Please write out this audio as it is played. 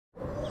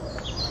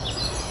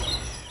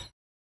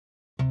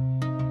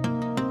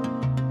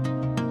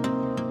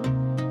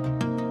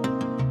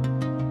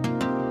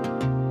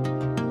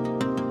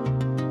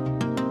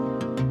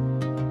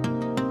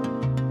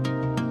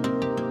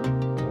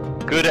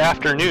Good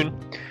afternoon,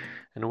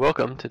 and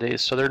welcome to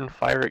today's Southern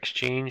Fire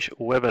Exchange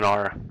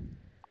webinar.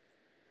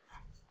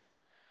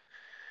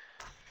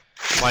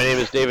 My name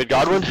is David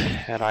Godwin,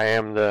 and I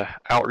am the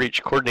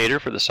Outreach Coordinator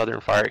for the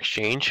Southern Fire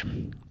Exchange.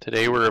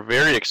 Today we're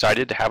very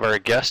excited to have our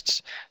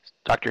guests,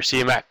 Dr.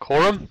 Siamak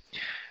Khorram,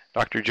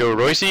 Dr. Joe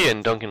Roise,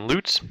 and Duncan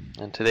Lutes,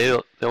 and today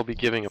they'll be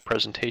giving a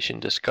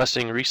presentation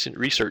discussing recent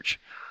research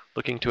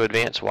looking to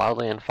advance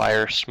wildland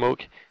fire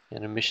smoke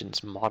and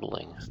emissions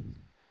modeling.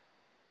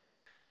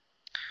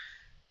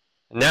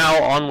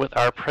 Now on with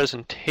our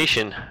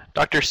presentation.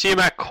 Dr.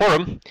 Siamak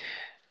Khorram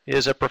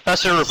is a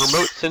professor of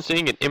remote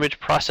sensing and image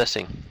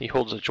processing. He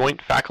holds a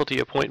joint faculty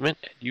appointment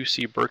at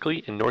UC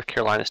Berkeley and North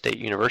Carolina State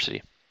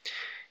University.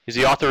 He's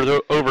the author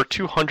of over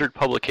 200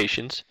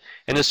 publications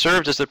and has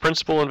served as the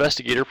principal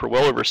investigator for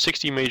well over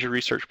 60 major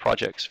research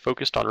projects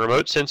focused on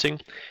remote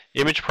sensing,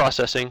 image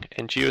processing,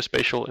 and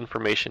geospatial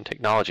information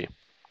technology.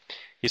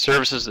 He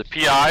serves as the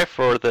PI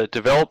for the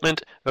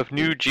development of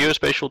new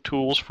geospatial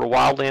tools for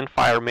wildland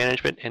fire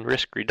management and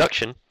risk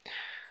reduction,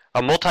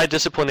 a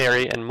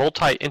multidisciplinary and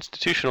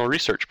multi-institutional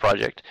research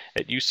project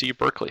at UC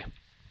Berkeley.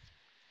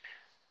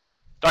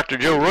 Dr.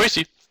 Joe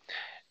Roise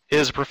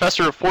is a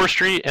professor of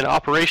forestry and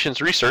operations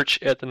research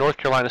at the North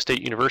Carolina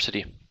State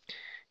University.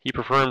 He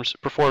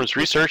performs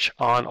research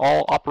on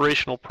all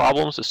operational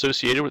problems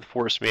associated with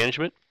forest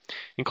management,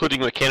 including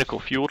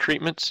mechanical fuel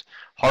treatments,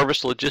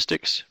 harvest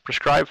logistics,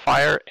 prescribed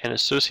fire, and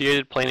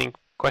associated planning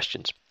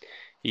questions.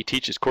 He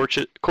teaches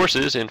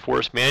courses in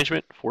forest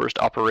management, forest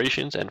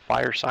operations, and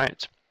fire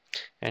science.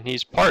 And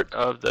he's part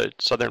of the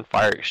Southern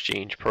Fire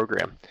Exchange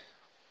program.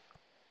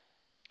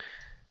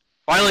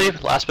 Finally,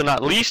 last but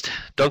not least,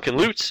 Duncan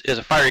Lutes is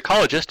a fire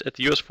ecologist at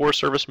the U.S. Forest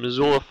Service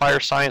Missoula Fire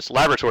Science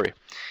Laboratory.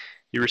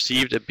 He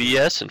received a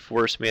BS in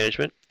Forest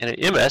Management and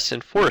an MS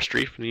in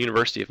Forestry from the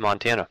University of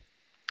Montana.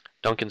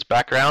 Duncan's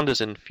background is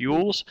in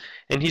fuels,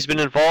 and he's been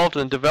involved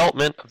in the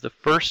development of the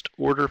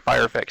first-order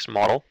fire effects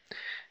model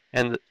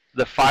and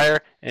the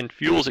fire and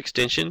fuels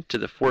extension to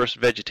the Forest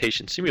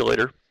Vegetation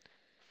Simulator,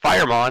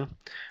 FireMon,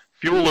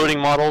 fuel loading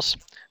models,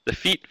 the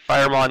FEAT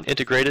FireMon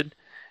Integrated,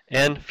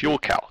 and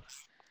FuelCalc.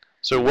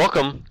 So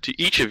welcome to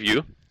each of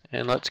you,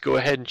 and let's go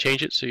ahead and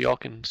change it so y'all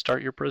can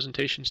start your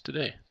presentations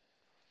today.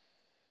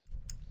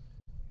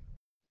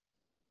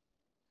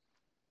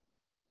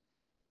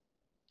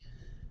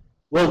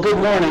 Well, good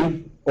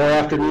morning or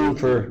afternoon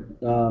for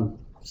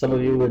some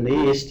of you in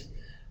the East.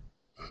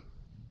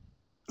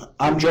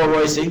 I'm Joe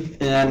Roise,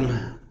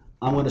 and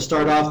I'm going to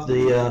start off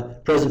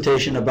the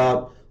presentation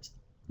about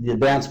the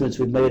advancements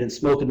we've made in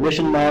smoke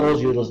emission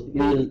models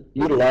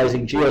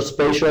utilizing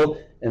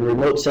geospatial and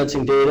remote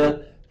sensing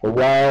data for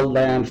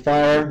wildland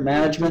fire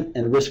management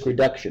and risk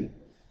reduction.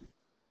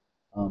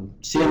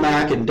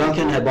 Siamak and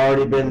Duncan have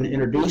already been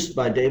introduced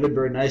by David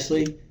very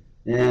nicely,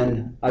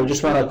 and I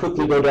just want to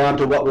quickly go down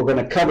to what we're going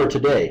to cover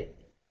today.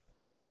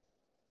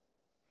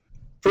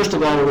 First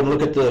of all, we're going to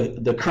look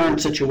at the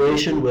current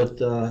situation with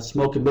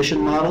smoke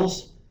emission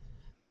models.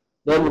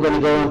 Then we're going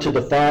to go into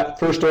the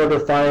first order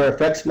fire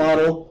effects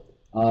model.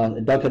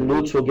 Duncan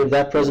Lutes will give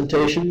that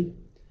presentation.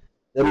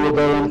 Then we'll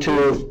go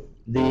into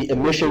the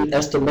emission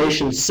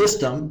estimation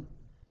system,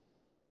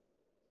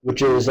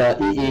 which is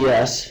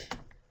EES.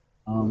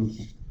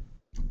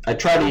 We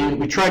try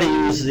to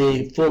use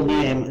the full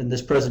name in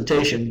this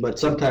presentation, but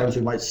sometimes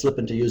we might slip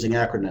into using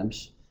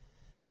acronyms.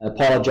 I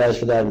apologize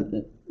for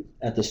that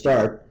at the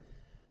start.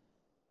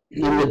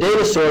 In the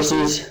data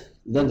sources,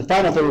 then the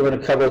final thing we're going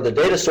to cover, the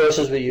data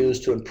sources we use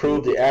to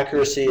improve the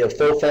accuracy of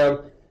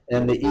FOFEM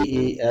and the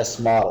EES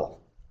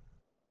model.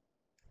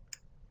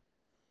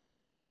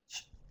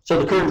 So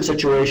the current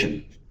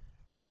situation.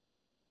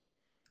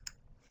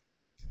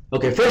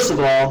 Okay, first of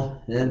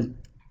all, and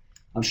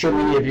I'm sure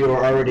many of you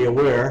are already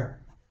aware,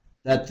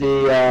 that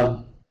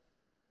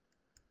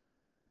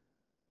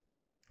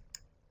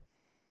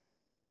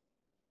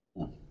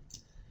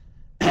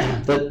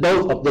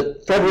both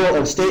the federal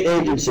and state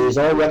agencies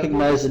all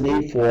recognize the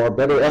need for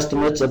better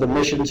estimates of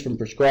emissions from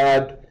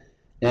prescribed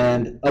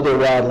and other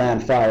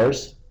wildland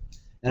fires,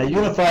 and a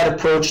unified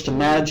approach to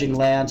managing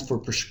lands for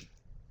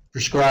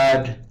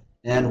prescribed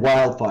and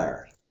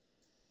wildfire.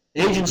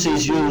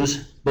 Agencies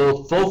use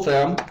both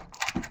FOFEM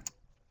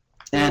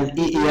and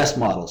EES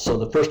models, so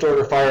the first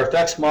order fire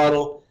effects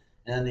model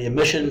and the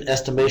emission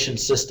estimation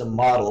system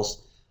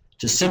models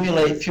to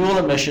simulate fuel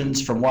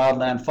emissions from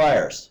wildland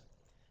fires.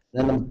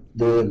 Then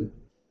the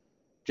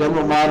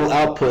general model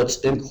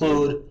outputs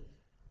include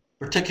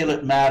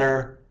particulate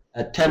matter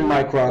at 10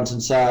 microns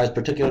in size,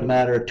 particulate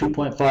matter at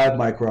 2.5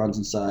 microns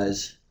in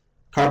size,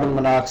 carbon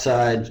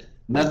monoxide,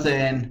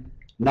 methane,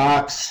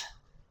 NOx,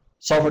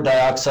 sulfur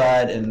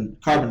dioxide, and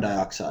carbon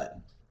dioxide.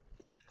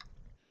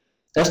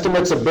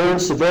 Estimates of burn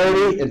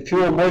severity and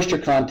fuel moisture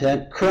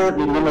content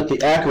currently limit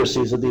the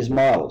accuracies of these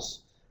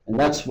models, and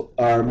that's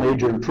our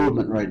major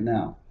improvement right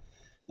now.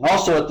 And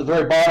also at the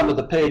very bottom of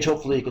the page,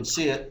 hopefully you can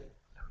see it,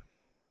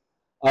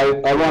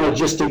 I wanted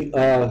just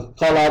to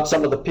call out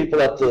some of the people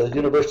at the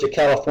University of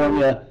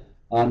California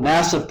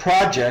massive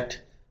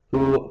project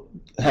who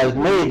has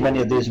made many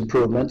of these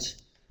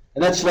improvements.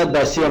 And that's led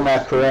by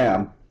Siamak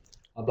Khorram.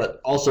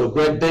 But also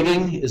Greg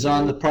Bigging is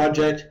on the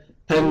project,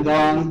 Peng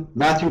Gong,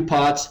 Matthew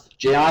Potts,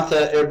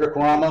 Jayantha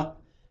Ebrikwama,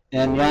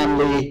 and Yan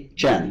Li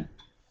Chen.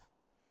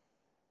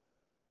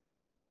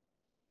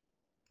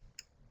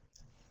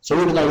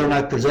 So even though they're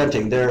not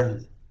presenting,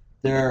 their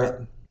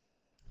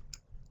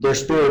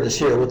spirit is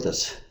here with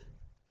us.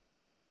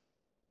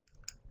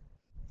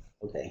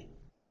 Okay.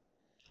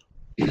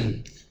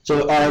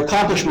 So our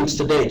accomplishments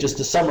to date, just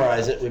to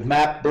summarize it, we've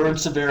mapped burn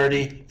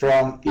severity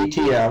from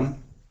ETM.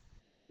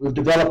 We've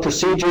developed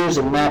procedures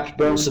and mapped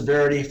burn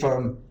severity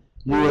from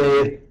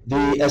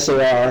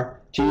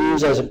UAV-SAR to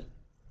use as an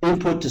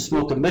input to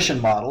smoke emission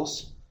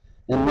models.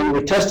 And then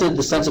we tested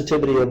the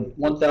sensitivity of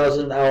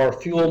 1,000-hour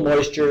fuel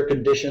moisture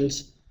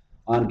conditions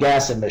on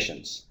gas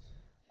emissions.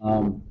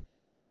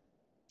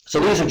 So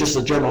these are just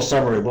a general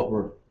summary of what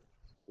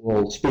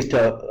we'll speak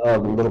to a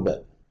little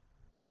bit.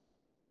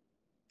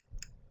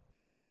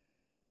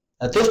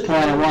 At this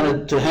point, I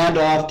wanted to hand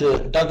off to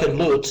Duncan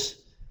Lutes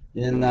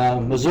in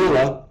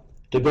Missoula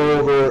to go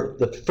over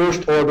the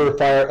first order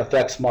fire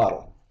effects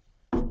model.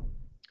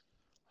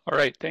 All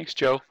right, thanks,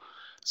 Joe.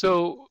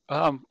 So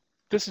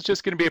this is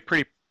just going to be a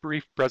pretty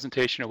brief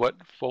presentation of what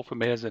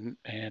FOFM is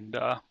and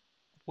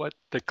what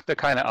the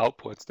kind of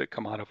outputs that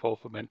come out of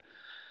FOFM.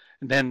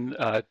 And then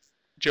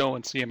Joe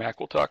and Siamak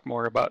will talk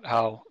more about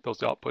how those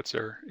outputs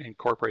are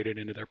incorporated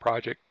into their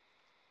project.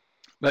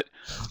 But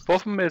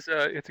FOFM is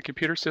it's a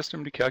computer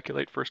system to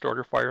calculate first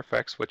order fire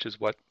effects, which is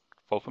what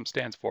FOFM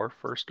stands for,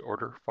 first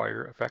order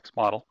fire effects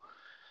model.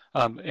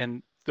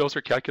 And those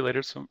are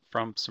calculated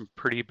from some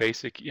pretty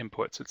basic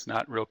inputs. It's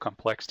not real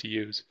complex to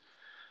use.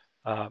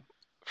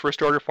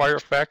 First order fire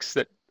effects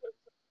that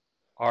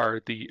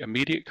are the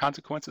immediate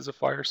consequences of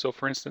fire. So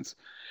for instance,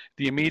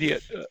 the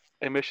immediate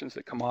emissions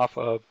that come off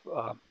of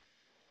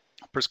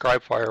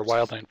prescribed fire,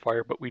 wildland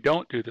fire, but we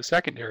don't do the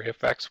secondary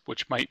effects,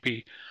 which might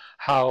be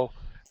how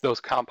those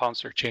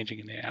compounds are changing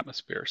in the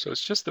atmosphere. So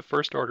it's just the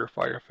first order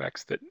fire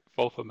effects that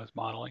FOFM is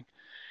modeling.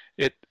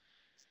 It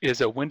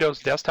is a Windows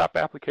desktop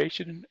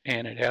application,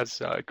 and it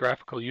has a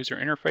graphical user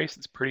interface.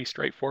 It's pretty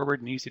straightforward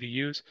and easy to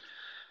use.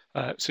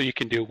 So you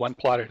can do one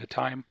plot at a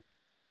time.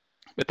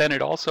 But then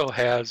it also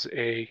has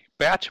a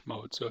batch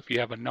mode. So if you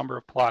have a number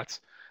of plots,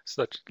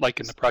 such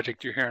like in the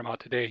project you're hearing about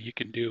today, you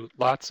can do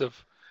lots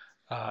of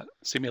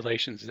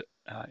simulations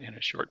in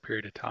a short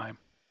period of time.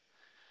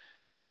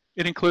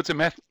 It includes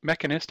a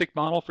mechanistic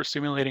model for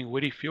simulating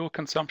woody fuel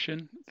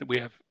consumption. We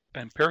have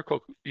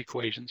empirical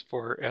equations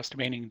for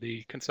estimating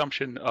the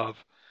consumption of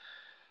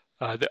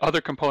the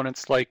other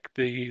components like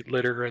the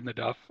litter and the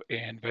duff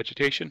and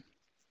vegetation.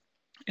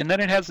 And then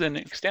it has an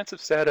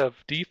extensive set of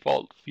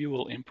default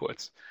fuel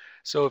inputs.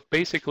 So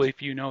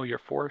if you know your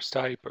forest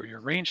type or your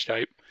range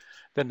type,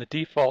 then the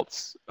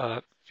defaults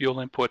fuel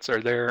inputs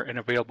are there and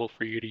available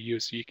for you to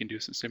use so you can do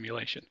some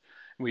simulation.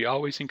 We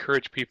always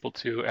encourage people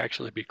to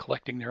actually be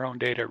collecting their own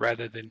data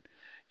rather than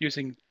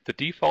using the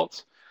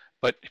defaults.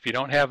 But if you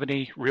don't have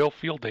any real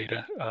field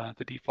data,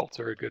 the defaults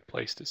are a good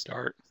place to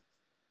start.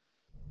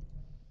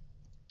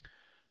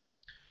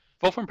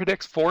 FOFM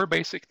predicts 4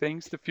 basic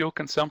things: the fuel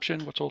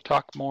consumption, which we'll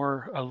talk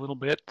more a little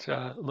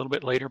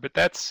bit later, but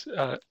that's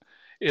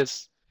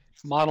is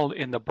modeled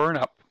in the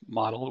burn-up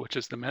model, which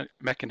is the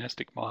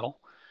mechanistic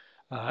model,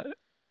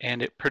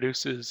 and it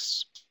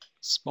produces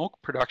smoke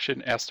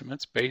production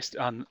estimates based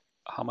on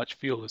how much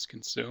fuel is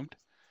consumed.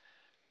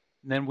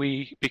 And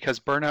then because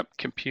burn-up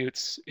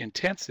computes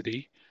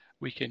intensity,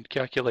 we can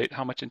calculate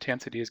how much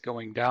intensity is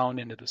going down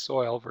into the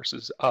soil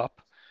versus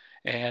up,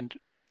 and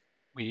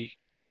we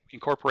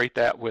incorporate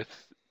that with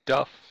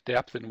duff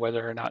depth and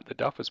whether or not the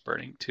duff is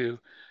burning to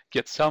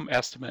get some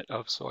estimate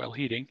of soil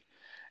heating,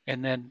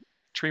 and then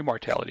tree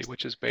mortality,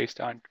 which is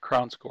based on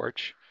crown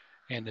scorch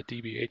and the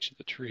DBH of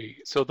the tree.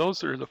 So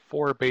those are the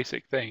 4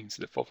 basic things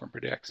that FOFM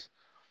predicts.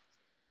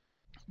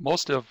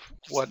 Most of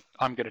what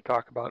I'm going to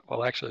talk about,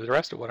 well actually the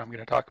rest of what I'm going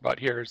to talk about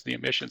here is the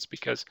emissions,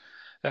 because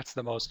that's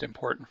the most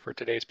important for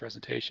today's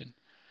presentation.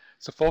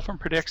 So FOFM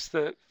predicts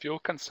the fuel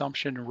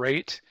consumption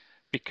rate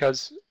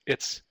because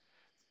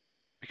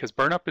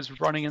burnup is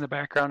running in the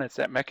background. It's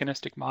that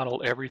mechanistic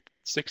model. Every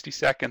 60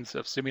 seconds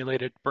of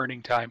simulated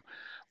burning time,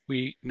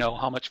 we know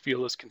how much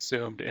fuel is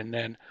consumed and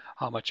then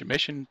how much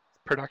emission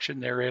production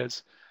there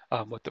is,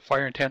 what the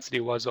fire intensity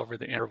was over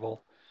the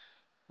interval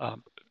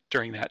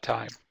during that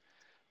time.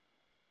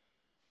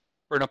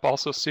 Burnup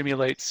also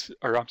simulates,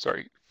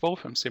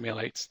 FOFM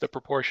simulates the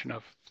proportion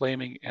of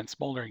flaming and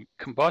smoldering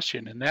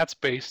combustion, and that's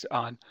based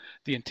on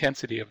the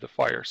intensity of the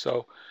fire.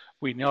 So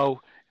we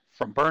know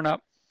from burnup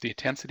the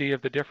intensity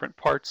of the different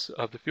parts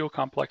of the fuel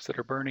complex that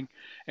are burning,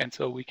 and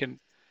so we can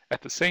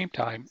at the same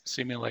time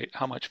simulate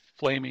how much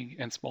flaming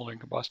and smoldering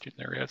combustion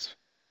there is.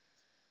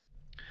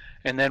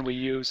 And then we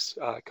use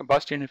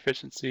combustion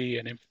efficiency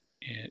and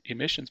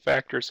emissions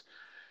factors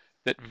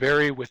that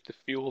vary with the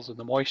fuels and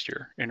the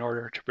moisture in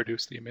order to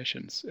produce the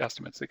emissions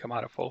estimates that come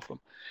out of FOFM.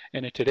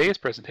 And in today's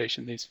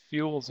presentation, these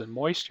fuels and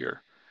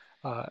moisture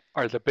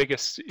are the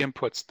biggest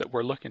inputs that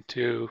we're looking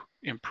to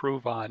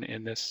improve on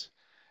in this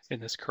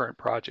current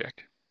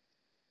project.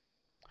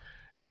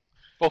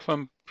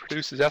 FOFM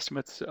produces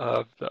estimates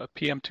of the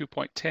PM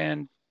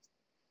 2.10,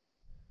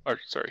 or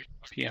sorry,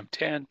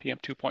 PM10, PM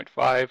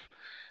 2.5,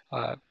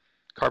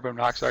 carbon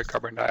monoxide,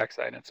 carbon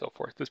dioxide, and so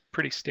forth. There's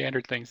pretty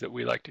standard things that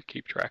we like to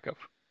keep track of.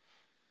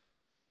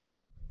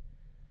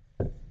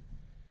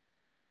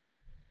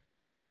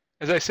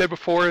 As I said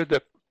before,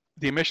 the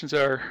emissions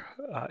are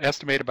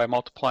estimated by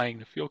multiplying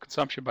the fuel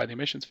consumption by the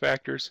emissions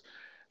factors.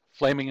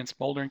 Flaming and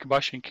smoldering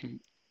combustion can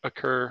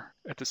occur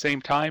at the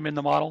same time in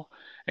the model,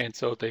 and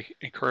so they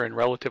occur in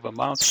relative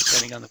amounts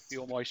depending on the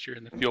fuel moisture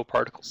and the fuel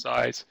particle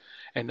size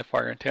and the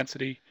fire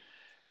intensity.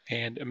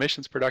 And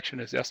emissions production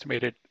is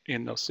estimated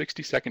in those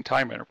 60-second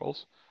time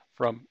intervals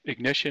from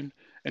ignition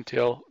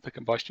until the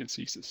combustion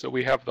ceases. So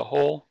we have the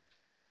whole,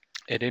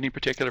 at any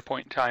particular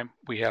point in time,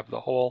 we have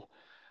the whole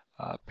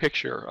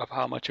picture of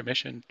how much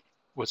emission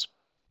was,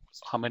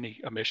 how many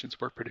emissions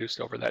were produced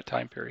over that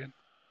time period.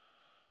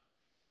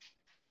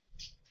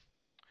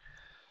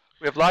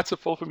 We have lots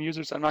of FOFM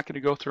users. I'm not going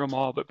to go through them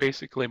all, but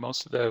basically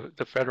most of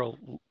the federal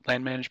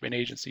land management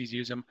agencies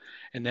use them.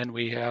 And then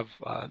we have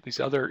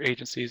these other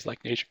agencies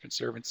like Nature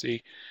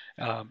Conservancy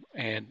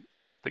and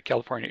the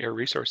California Air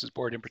Resources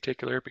Board in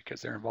particular,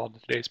 because they're involved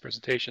in today's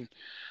presentation,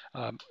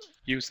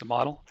 use the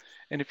model.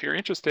 And if you're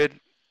interested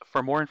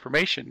for more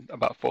information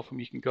about FOFM,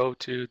 you can go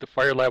to the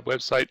Fire Lab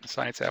website, the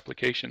Science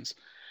Applications,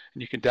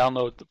 and you can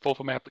download the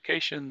FOFM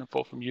application, the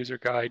FOFM user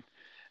guide.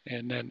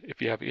 And then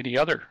if you have any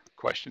other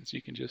questions,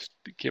 you can just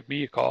give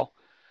me a call.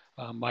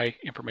 My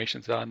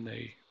information's on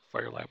the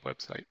Fire Lab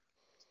website.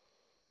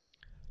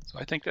 So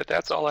I think that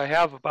that's all I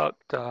have about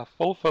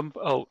FOFM.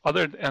 Oh,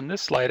 other than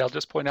this slide, I'll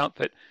just point out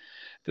that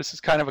this is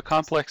kind of a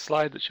complex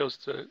slide that shows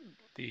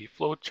the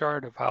flow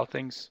chart of how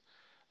things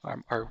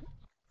are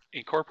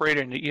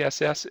incorporated in the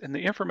ESS. And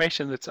the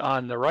information that's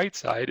on the right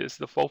side is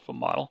the FOFM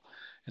model,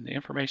 and the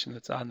information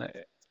that's on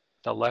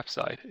the left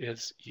side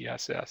is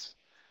ESS.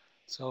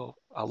 So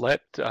I'll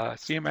let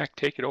Siamak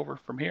take it over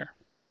from here.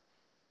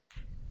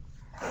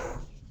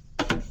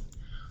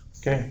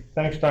 Okay,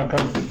 thanks,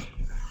 Duncan.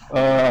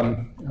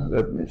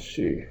 Let me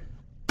see.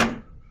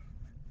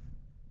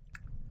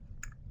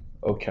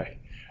 Okay.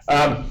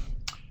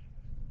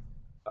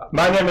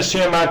 My name is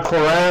Siamak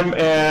Khorram,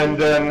 and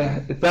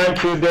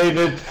thank you,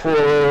 David,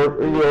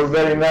 for your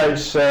very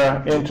nice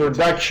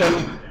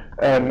introduction.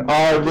 And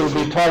I will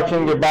be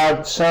talking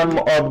about some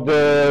of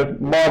the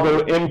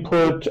model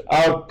input,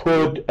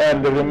 output,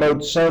 and the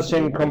remote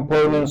sensing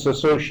components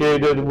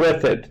associated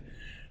with it.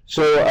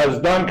 So as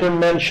Duncan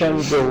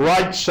mentioned, the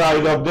right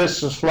side of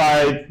this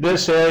slide,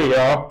 this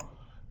area,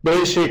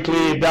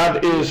 basically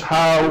that is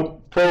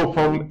how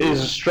FOFM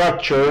is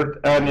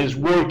structured and is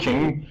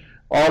working,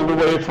 all the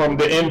way from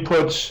the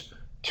inputs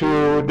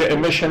to the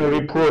emission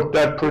report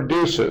that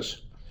produces.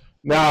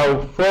 Now,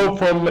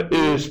 FOFM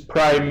is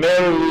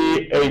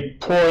primarily a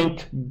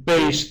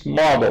point-based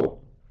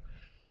model.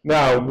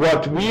 Now,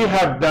 what we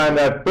have done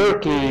at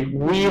Berkeley,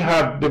 we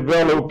have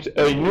developed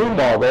a new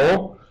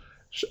model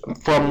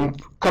from a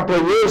couple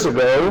of years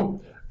ago.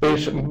 By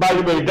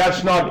the way,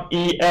 that's not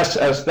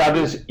ESS, that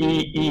is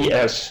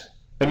EES,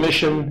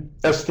 Emission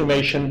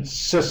Estimation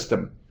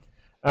System.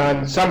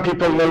 And some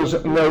people know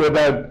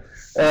about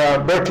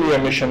Berkeley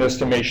Emission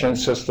Estimation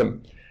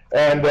System.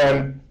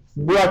 And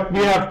what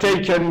we have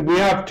taken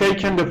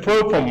the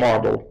FOFM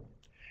model,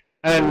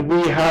 and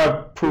we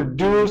have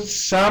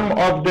produced some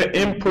of the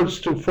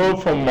inputs to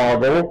FOFM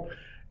model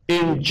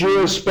in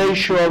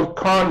geospatial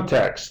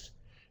context,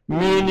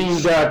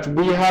 meaning that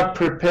we have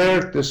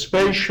prepared the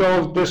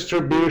spatial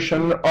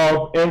distribution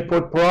of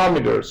input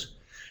parameters.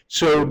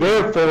 So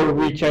therefore,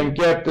 we can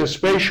get the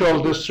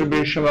spatial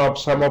distribution of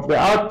some of the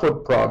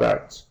output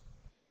products.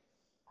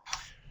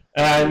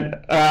 And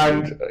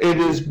it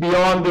is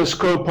beyond the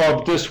scope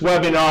of this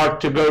webinar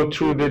to go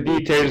through the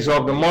details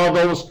of the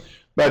models,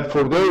 but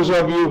for those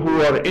of you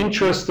who are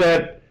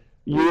interested,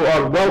 you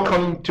are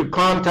welcome to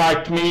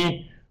contact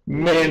me,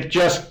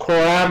 just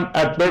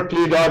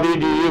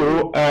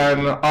khorram@berkeley.edu,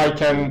 and I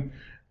can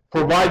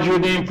provide you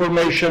the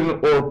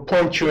information or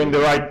point you in the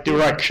right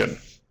direction.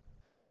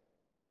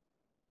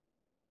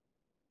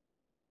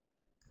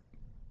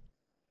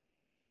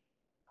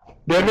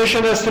 The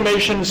emission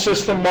estimation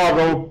system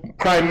model,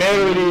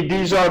 primarily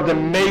these are the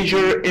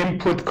major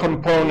input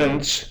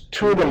components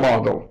to the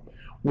model.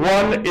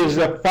 One is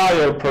the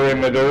fire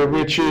perimeter,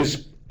 which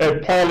is a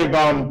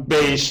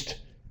polygon-based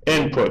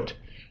input.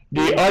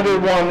 The other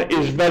one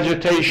is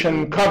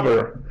vegetation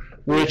cover,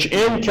 which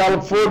in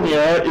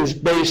California is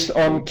based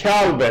on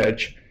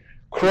CalVeg,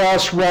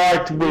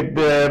 crosswalked with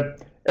the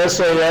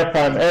SAF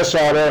and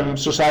SRM,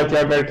 Society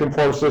of American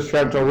Forest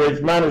Restoration and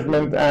Range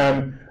Management,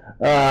 and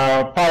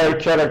fire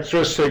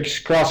characteristics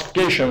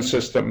classification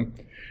system.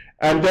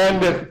 And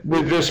then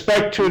with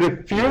respect to the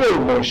fuel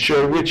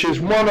moisture, which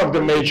is one of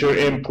the major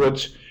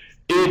inputs,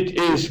 it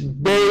is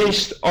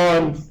based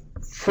on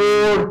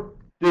 4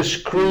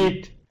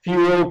 discrete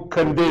fuel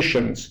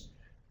conditions: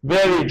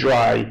 very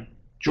dry,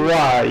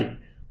 dry,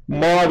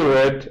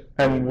 moderate,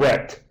 and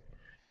wet.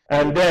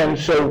 And then,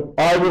 so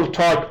I will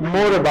talk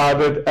more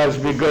about it as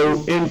we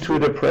go into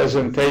the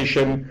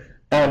presentation,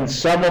 and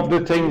some of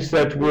the things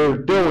that we're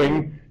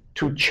doing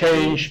to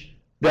change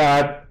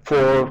that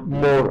for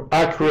more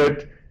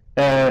accurate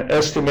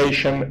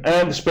estimation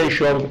and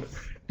spatial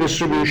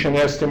distribution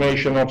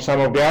estimation of some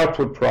of the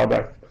output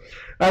product.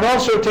 And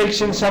also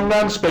takes in some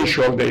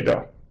non-spatial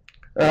data.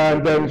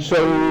 And then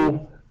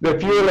so the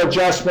fuel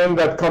adjustment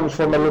that comes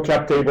from a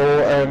lookup table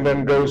and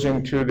then goes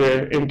into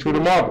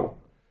the model.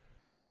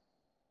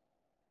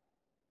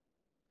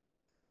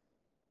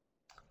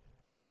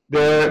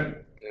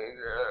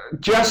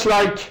 Just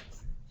like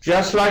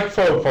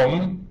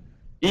FOFM,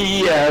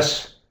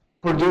 EES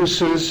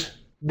produces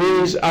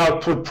these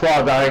output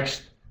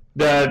products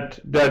that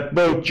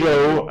both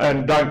Joe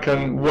and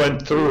Duncan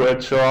went through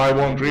it, so I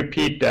won't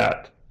repeat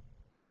that.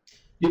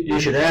 You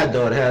should add,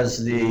 though, it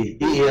has the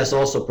EES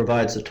also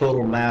provides the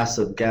total mass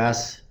of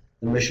gas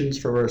emissions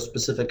for a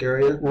specific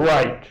area.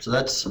 Right. So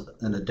that's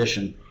an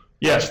addition.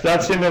 Yes,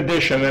 that's in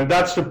addition, and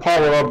that's the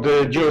power of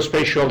the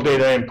geospatial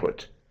data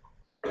input.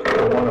 One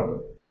of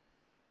them.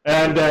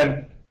 And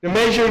then the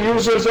major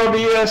users of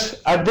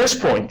EES at this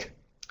point.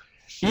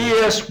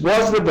 EES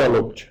was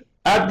developed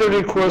at the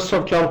request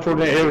of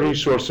California Air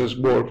Resources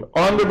Board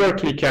on the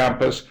Berkeley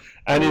campus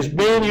and is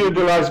being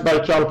utilized by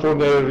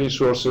California Air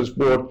Resources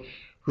Board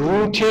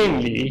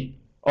routinely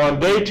on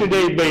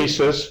day-to-day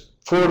basis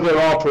for their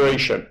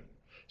operation.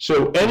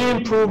 So any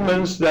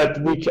improvements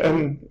that we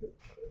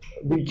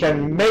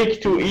can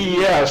make to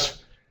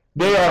EES,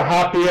 they are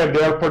happy and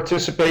they are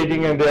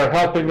participating and they are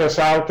helping us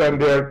out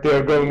and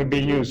they're going to be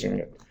using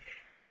it.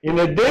 In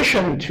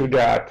addition to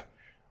that,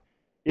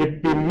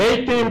 if we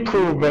make the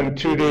improvement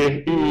to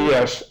the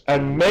EES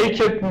and make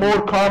it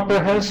more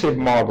comprehensive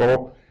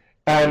model,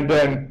 and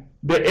then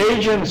the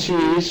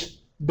agencies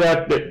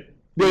that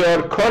they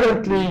are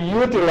currently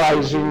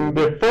utilizing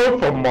the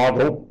FOFM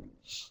model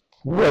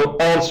will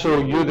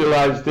also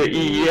utilize the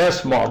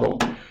EES model.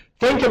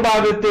 Think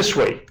about it this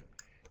way.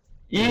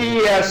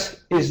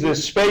 EES is the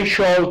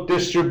spatial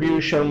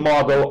distribution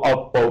model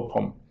of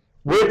FOFM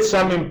with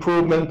some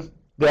improvement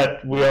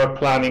that we are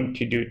planning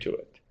to do to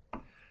it.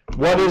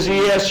 What is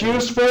EES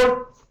used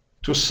for?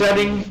 To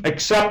setting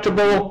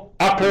acceptable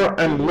upper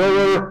and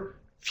lower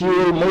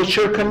fuel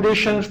moisture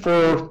conditions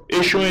for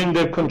issuing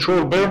the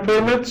controlled burn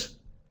permits.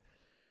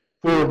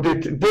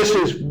 This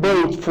is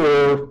both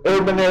for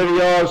urban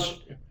areas,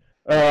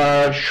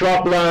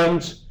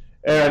 shrublands,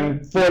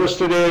 and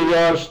forested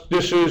areas.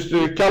 This is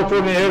the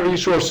California Air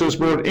Resources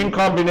Board in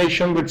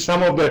combination with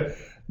some of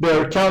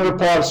their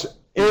counterparts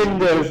in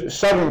the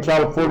Southern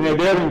California.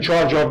 They're in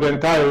charge of the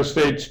entire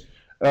state's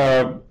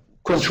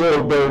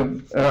controlled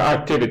burn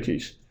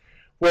activities.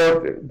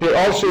 Where they're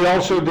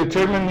also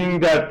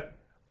determining that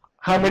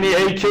how many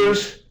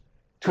acres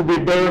to be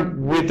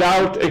burned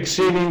without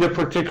exceeding the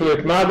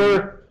particulate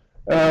matter,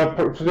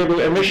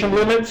 particular emission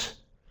limits.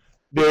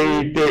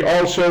 They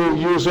also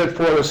use it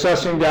for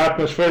assessing the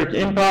atmospheric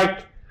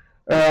impact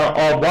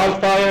of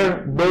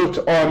wildfire, both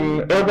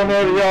on urban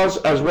areas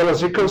as well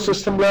as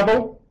ecosystem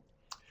level.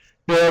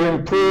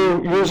 They're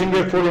using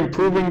it for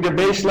improving the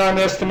baseline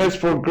estimates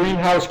for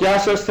greenhouse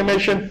gas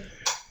estimation.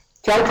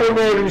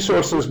 California Air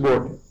Resources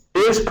Board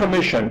is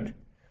commissioned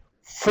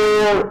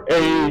for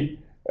a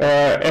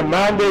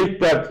mandate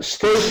that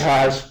state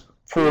has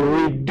for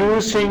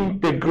reducing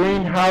the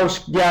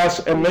greenhouse gas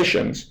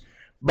emissions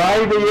by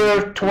the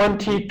year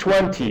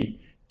 2020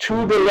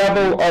 to the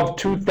level of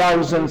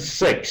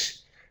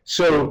 2006.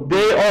 So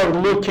they are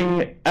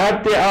looking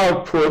at the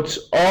outputs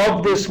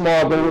of these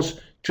models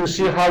to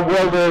see how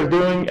well they're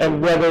doing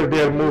and whether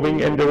they're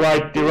moving in the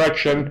right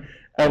direction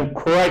and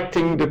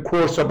correcting the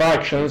course of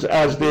actions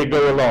as they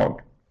go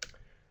along.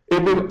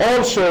 It will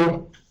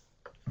also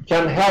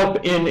can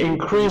help in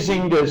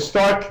increasing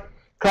the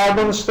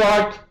carbon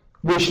stock,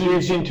 which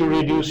leads into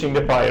reducing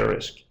the fire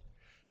risk.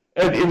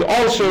 And it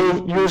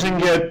also using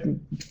it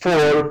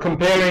for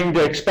comparing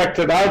the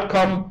expected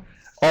outcome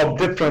of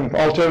different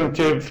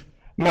alternative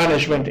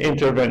management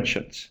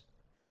interventions.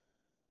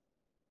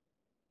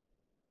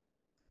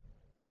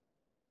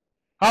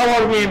 How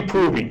are we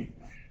improving?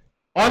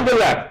 On the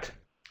left,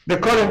 the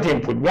current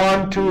input,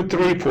 1, 2,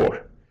 3,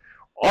 4.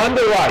 On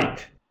the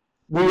right,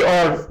 we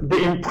are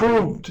the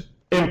improved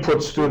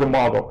inputs to the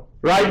model.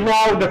 Right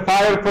now, the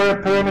fire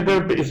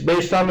parameter is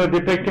based on the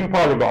depicting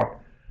polygon.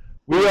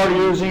 We are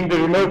using the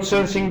remote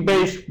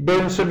sensing-based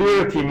burn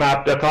severity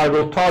map that I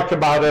will talk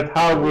about it,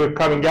 how we're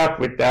coming up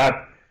with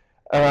that.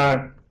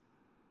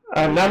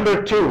 And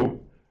number 2,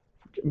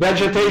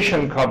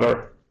 vegetation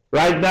cover.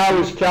 Right now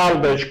is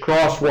CalVeg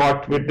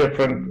crosswalked with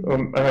different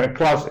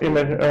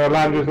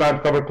land use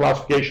land cover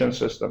classification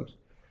systems.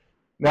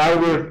 Now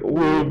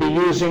we'll be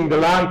using the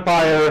land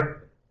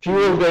fire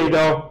fuel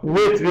data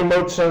with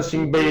remote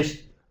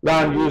sensing-based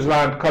land use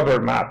land cover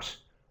maps.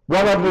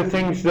 One of the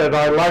things that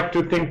I like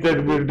to think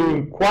that we're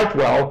doing quite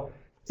well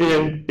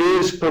in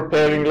is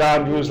preparing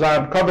land use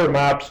land cover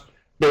maps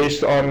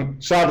based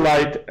on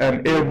satellite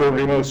and airborne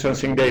remote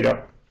sensing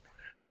data.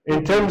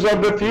 In terms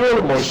of the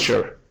fuel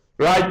moisture,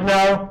 right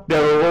now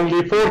there are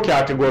only 4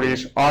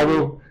 categories. I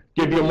will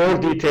give you more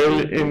detail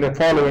in the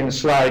following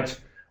slides.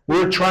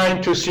 We're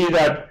trying to see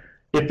that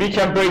if we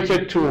can break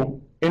it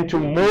into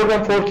more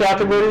than 4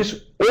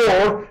 categories,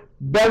 or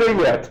better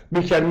yet,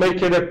 we can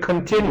make it a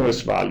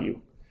continuous value.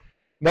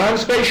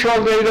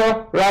 Non-spatial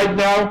data right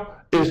now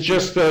is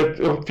just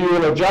a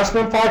fuel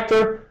adjustment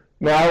factor.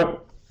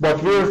 Now,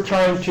 what we're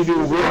trying to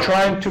do, we're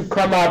trying to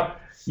come up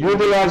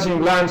utilizing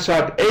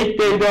Landsat 8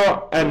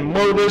 data and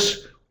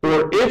MODIS,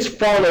 or its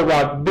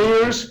follow-up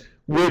BEERS,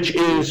 which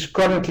is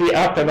currently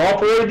up and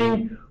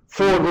operating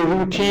for the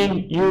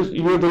routine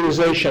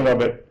utilization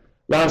of it.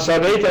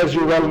 Landsat 8, as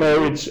you well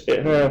know, it's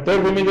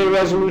 30-meter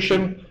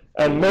resolution,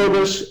 and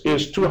MODIS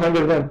is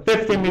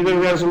 250-meter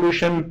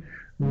resolution.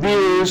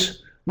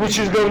 BEERS, which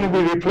is going to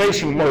be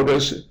replacing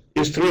MODIS,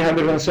 is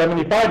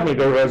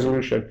 375-meter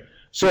resolution.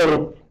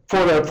 So for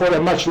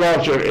a much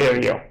larger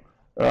area.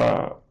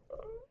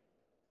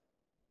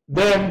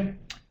 Then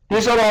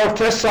these are our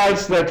test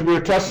sites that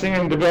we're testing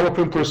and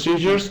developing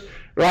procedures.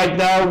 Right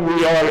now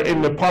we are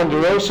in the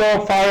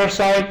Ponderosa fire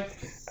site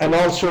and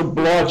also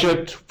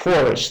Blodgett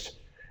Forest.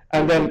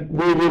 And then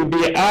we will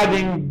be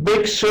adding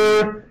Big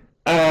Sur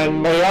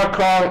and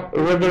Mayaka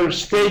River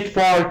State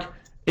Park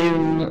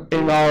in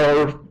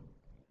our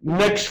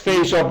next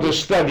phase of the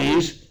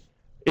studies,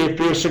 if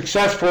we're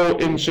successful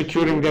in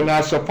securing the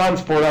NASA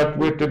funds for that,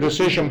 with the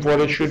decision for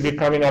it should be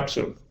coming up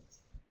soon.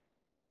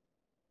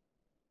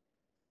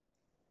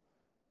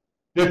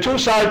 The 2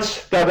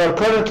 sites that are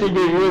currently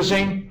we're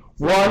using,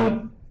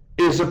 one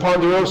is the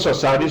Ponderosa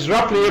site. It's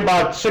roughly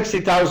about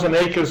 60,000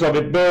 acres of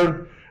it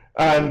burned,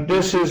 and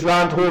this is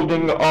land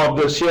holding of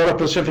the Sierra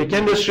Pacific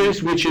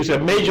Industries, which is a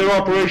major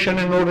operation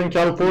in Northern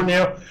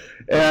California,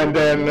 and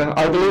then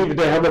I believe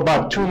they have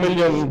about 2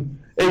 million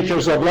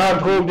acres of land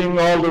holding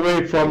all the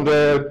way from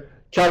the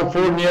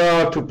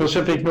California to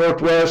Pacific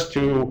Northwest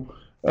to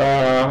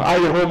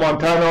Idaho,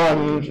 Montana,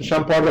 and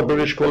some part of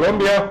British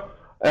Columbia.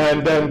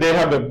 And then they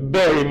have a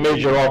very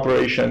major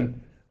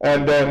operation.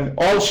 And then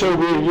also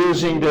we're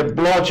using the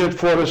Blodgett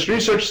Forest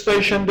Research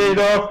Station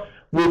data,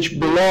 which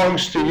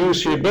belongs to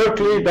UC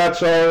Berkeley.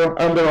 That's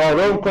under our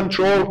own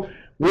control,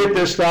 with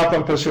the staff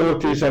and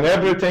facilities and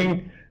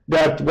everything.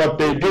 That what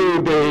they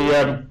do,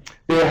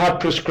 they have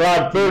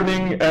prescribed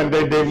burning, and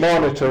they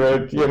monitor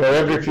it. You know,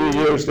 every few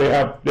years they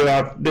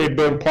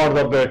burn part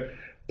of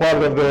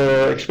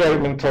the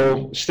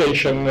experimental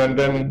station, and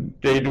then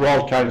they do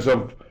all kinds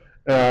of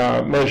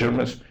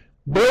measurements.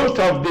 Both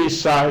of these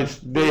sites,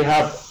 they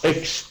have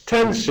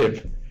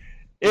extensive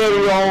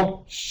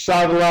aerial,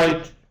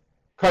 satellite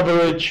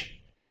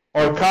coverage,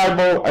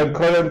 archival and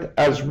current,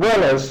 as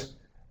well as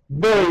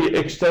very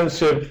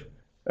extensive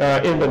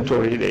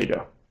inventory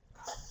data.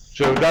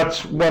 So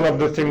that's one of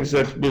the things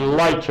that we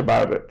like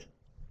about it.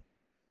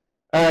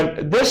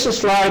 And this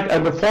slide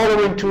and the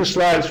following 2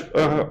 slides,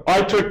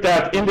 I took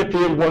that in the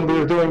field when we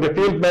were doing the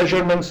field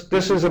measurements.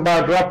 This is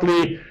about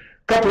roughly a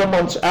couple of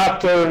months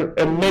after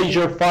a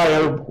major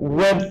fire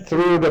went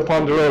through the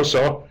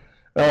Ponderosa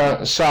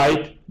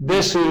site.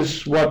 This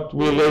is what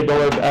we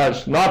label it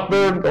as not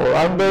burned or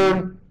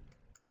unburned.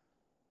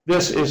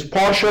 This is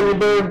partially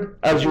burned,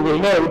 as you will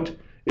note.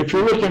 If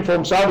you're looking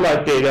from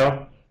satellite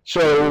data,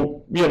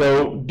 so, you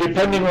know,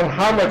 depending on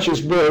how much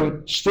is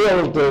burned,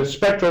 still the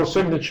spectral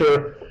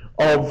signature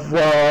of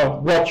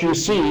what you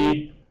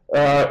see,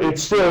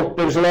 it's still,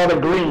 there's a lot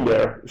of green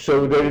there.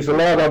 So there is a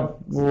lot of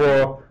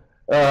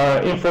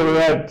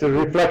infrared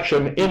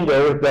reflection in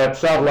there that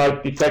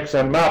satellite detects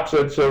and maps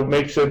it, so it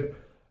makes it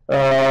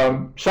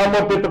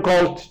somewhat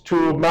difficult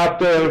to map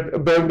the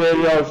burned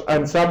areas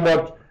and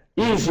somewhat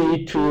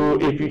easy to,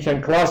 if you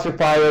can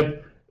classify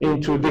it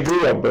into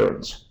degree of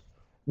burns,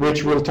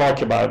 which we'll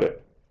talk about it.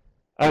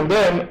 And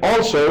then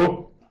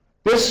also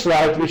this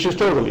slide, which is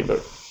totally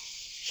burned.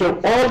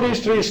 So all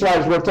these 3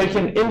 slides were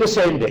taken in the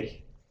same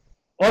day,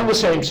 on the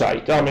same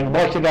site. I mean,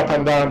 walking up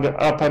and down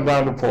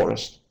the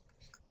forest.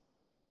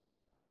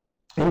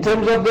 In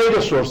terms of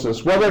data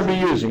sources, what are we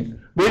using?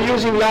 We're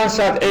using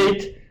Landsat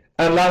 8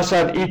 and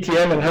Landsat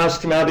ETM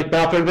enhanced thematic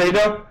mapper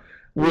data,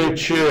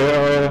 which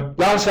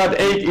Landsat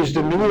 8 is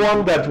the new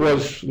one that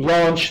was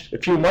launched a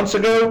few months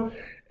ago,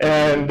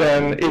 and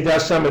then it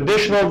has some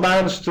additional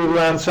bands to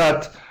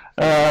Landsat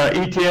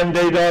ETM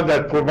data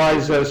that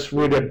provides us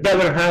with a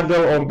better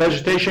handle on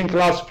vegetation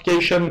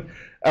classification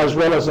as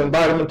well as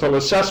environmental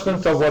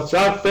assessment of what's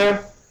out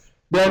there.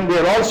 Then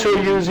we're also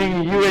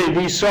using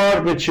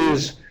UAV-SAR, which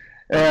is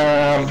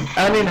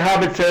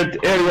uninhabited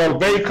aerial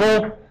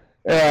vehicle.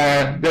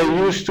 They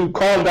used to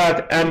call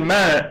that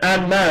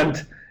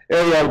unmanned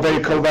aerial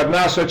vehicle, but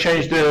NASA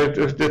changed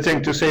the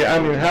thing to say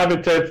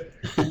uninhabited.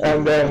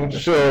 And then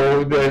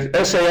so the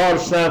SAR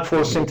stands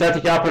for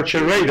synthetic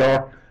aperture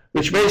radar,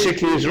 which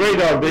basically is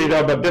radar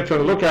data but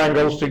different look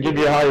angles to give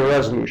you a higher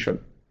resolution.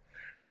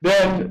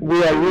 Then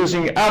we are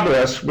using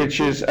AVIRIS, which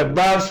is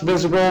Advanced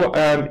Visible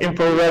and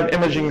Infrared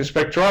Imaging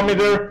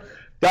Spectrometer.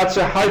 That's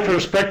a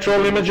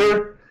hyperspectral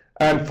imager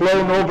and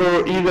flown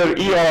over either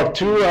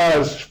ER2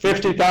 as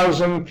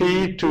 50,000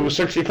 feet to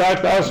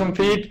 65,000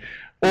 feet,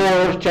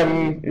 or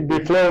can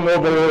be flown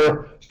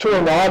over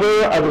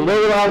Tornado at a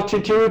lower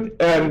altitude.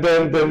 And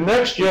then the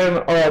next gen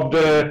of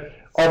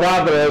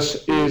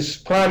AVIRIS is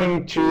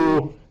planning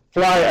to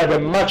fly at a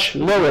much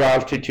lower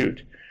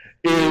altitude.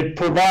 It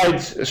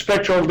provides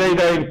spectral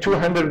data in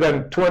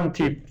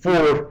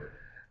 224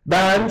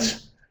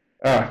 bands,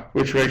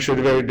 which makes it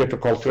very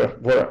difficult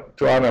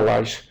to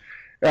analyze.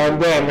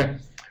 And then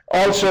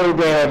also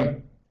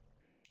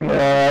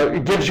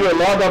it gives you a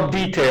lot of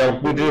detail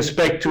with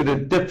respect to the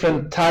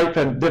different type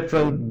and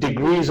different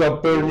degrees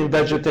of burning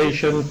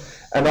vegetation,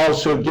 and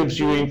also gives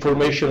you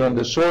information on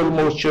the soil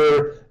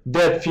moisture,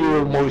 dead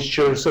fuel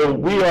moisture. So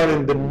we are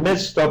in the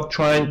midst of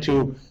trying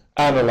to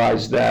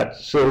analyze that.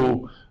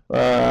 So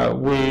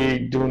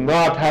we do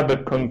not have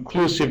a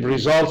conclusive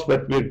results,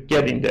 but we're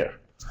getting there.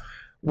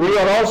 We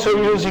are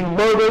also using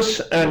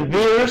MODIS and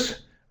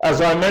VIRS.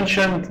 As I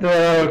mentioned,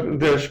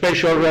 the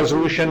spatial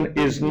resolution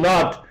is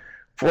not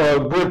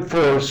good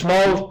for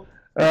small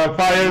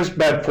fires,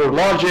 but for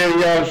large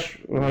areas,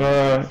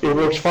 it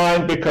works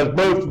fine because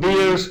both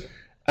VIRS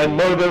and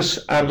MODIS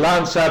and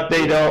Landsat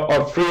data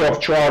are free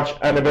of charge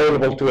and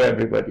available to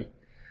everybody.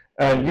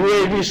 And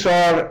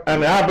UAVSAR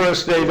and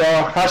ABRAS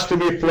data has to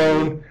be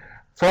flown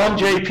from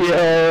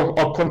JPL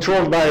or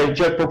controlled by a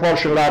Jet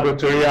Propulsion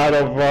Laboratory out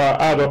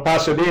of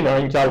Pasadena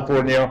in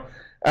California,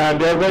 and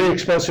they're very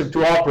expensive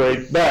to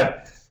operate,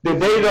 but the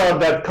data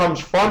that comes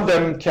from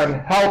them can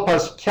help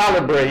us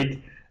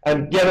calibrate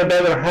and get a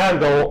better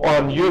handle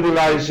on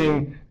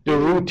utilizing the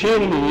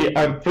routinely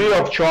and free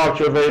of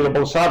charge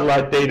available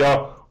satellite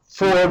data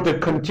for the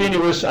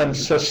continuous and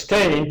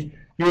sustained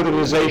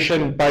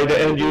utilization by the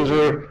end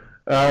user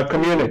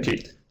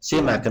community.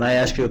 Siamak, can I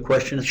ask you a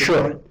question?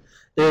 Sure.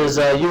 Is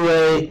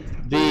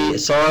UAV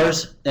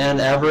SARS and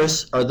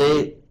AVRIS, are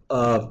they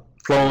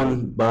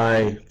flown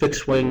by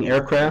fixed-wing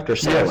aircraft or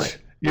satellite? Yes,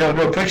 yeah,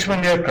 no,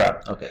 fixed-wing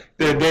aircraft. Okay.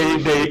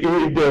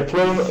 They're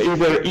flown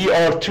either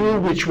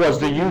ER-2, which was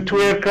the U-2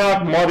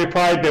 aircraft,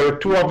 modified. There are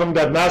two of them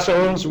that NASA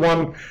owns.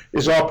 One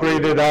is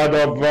operated out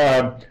of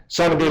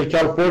Sunnyvale,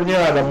 California,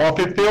 at a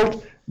Moffett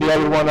Field. The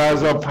other one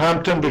out of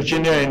Hampton,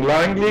 Virginia, in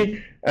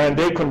Langley, and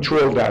they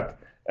control that.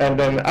 And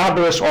then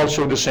ABRAS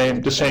also the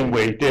same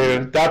way.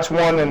 That's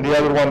one, and the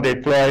other one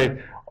they fly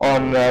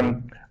on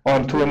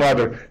to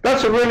another.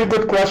 That's a really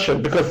good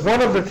question, because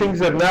one of the things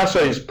that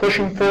NASA is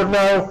pushing for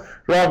now,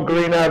 Rob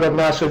Green out of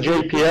NASA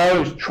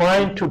JPL is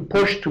trying to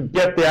push to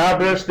get the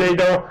ABRAS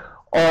data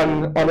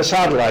on a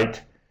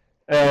satellite,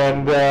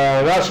 and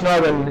that's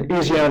not an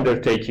easy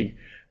undertaking.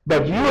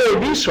 But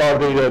UAV SAR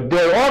data,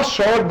 there are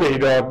SAR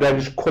data that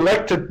is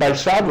collected by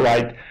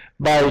satellite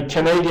by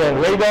Canadian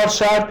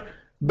RadarSat,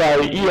 by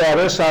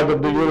ERS out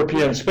of the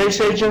European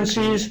Space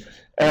Agencies,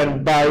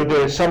 and by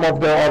some of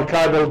the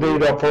archival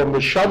data from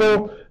the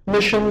shuttle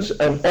missions,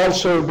 and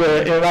also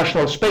the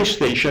International Space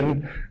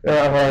Station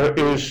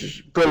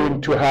is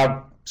going to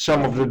have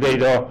some of the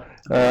data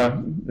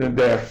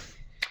there.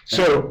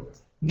 So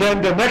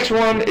then the next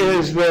one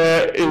is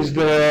the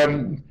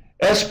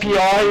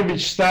SPI,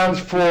 which stands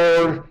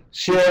for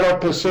Sierra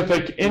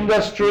Pacific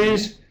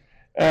Industries,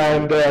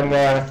 and then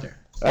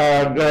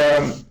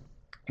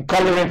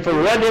color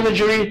infrared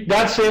imagery.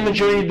 That's the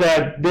imagery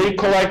that they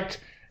collect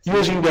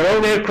using their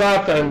own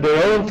aircraft and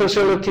their own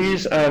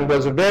facilities, and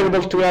was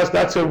available to us.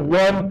 That's a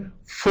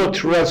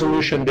 1-foot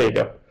resolution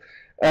data.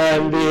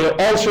 And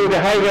also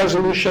the high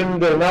resolution,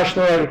 the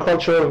National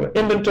Agricultural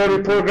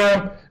Inventory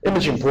Program,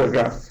 imaging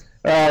program,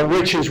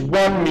 which is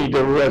 1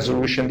 meter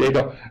resolution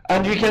data.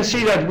 And you can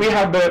see that we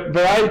have a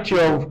variety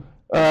of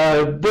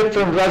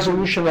different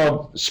resolution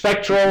of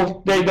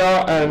spectral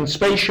data and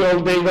spatial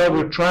data.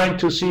 We're trying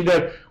to see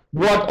that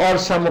what are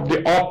some of the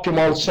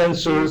optimal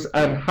sensors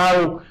and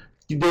how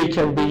they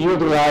can be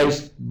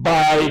utilized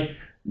by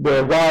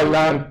the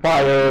wildland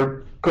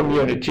fire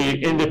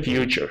community in the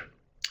future.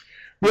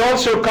 We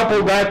also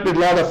couple that with a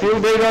lot of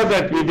field data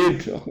that we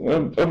did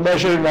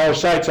measure in our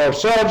sites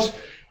ourselves.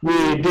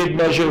 We did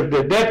measure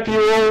the dead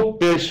fuel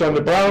based on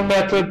the Brown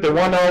method, the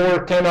 1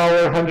 hour, 10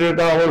 hour,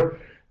 100-hour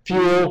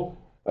fuel,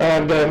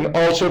 and then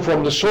also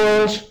from the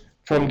soils,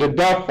 from the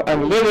duff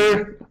and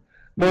litter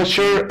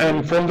moisture,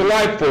 and from the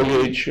live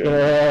foliage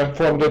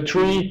from the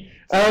tree,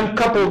 and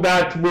couple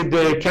that with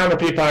the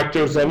canopy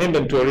factors and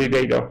inventory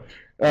data.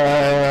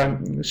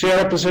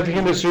 Sierra Pacific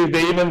Industries,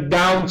 they even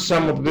downed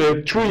some of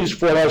the trees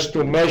for us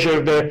to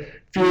measure the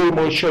fuel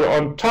moisture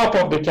on top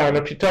of the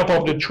canopy, top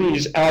of the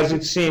trees, as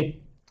it's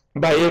seen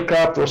by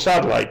aircraft or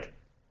satellite.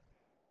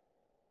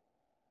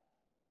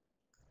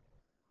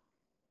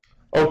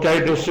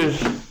 Okay,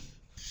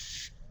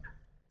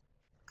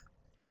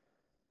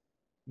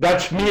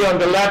 that's me on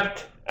the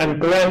left, and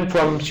Glenn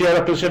from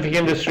Sierra Pacific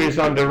Industries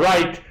on the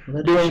right,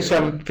 doing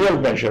some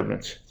field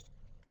measurements.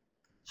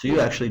 So you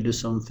actually do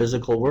some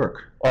physical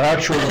work. I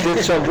actually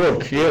did some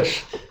work,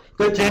 yes.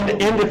 But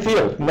in the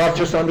field, not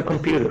just on the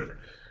computer.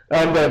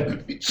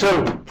 And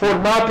so for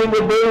mapping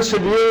the burn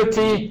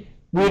severity,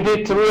 we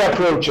did 3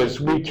 approaches.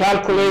 We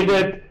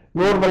calculated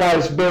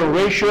normalized burn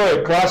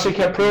ratio, a classic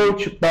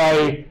approach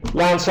by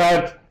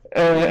Landsat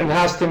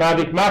Enhanced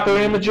Thematic Mapper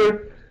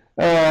Imager.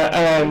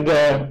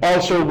 And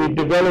also we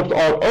developed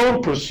our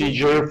own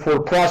procedure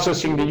for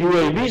processing the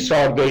UAV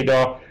SAR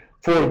data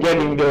for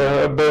getting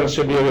the burn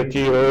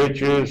severity,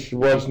 which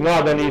was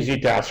not an easy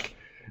task.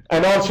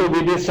 And also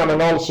we did some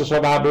analysis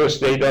of adverse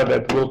data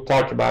that we'll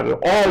talk about.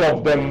 All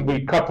of them,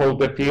 we coupled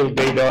the field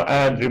data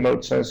and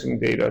remote sensing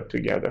data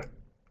together.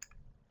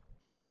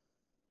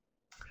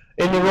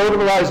 In the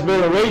normalized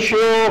burn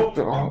ratio,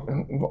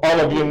 all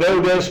of you know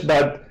this,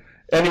 but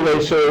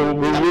anyway, so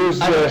we use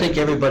I don't think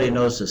everybody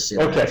knows this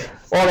yet. Okay,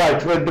 all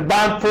right, with the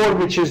band 4,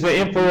 which is the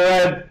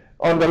infrared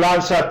on the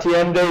Landsat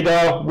TM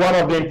data, one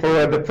of the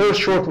infrared, the first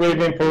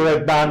shortwave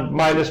infrared band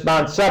minus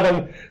band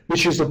 7,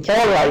 which is the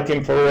far right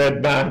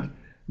infrared band,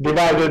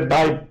 divided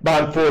by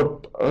band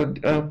 4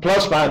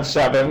 plus band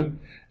 7,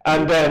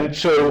 and then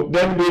so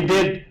then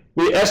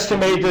we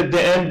estimated the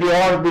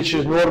NBR, which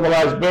is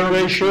normalized burn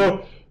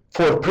ratio,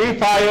 for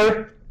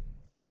pre-fire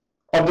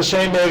of the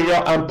same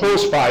area and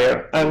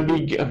post-fire, and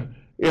it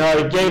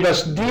gave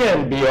us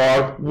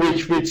DNBR,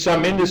 which with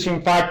some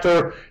indexing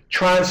factor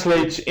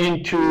translates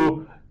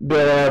into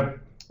the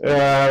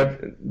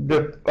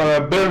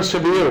burn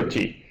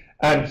severity.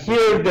 And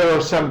here there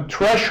are some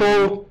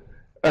thresholds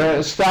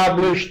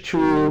established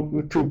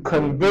to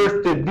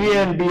convert the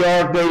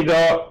DNBR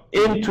data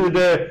into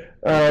the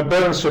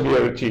burn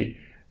severity.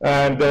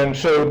 And then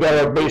so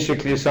there are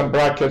basically some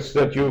brackets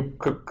that you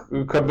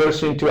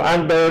convert into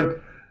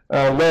unburned,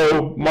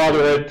 low,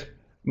 moderate,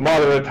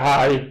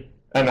 high,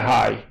 and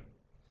high.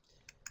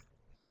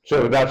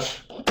 So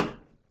that's,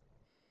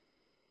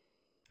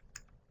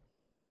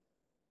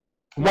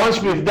 once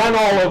we've done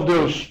all of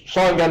those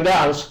song and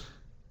dance,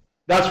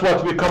 that's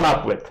what we come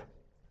up with.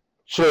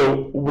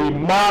 So we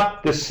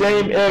mapped the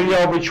same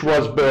area which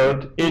was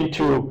burned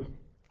into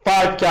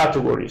 5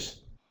 categories.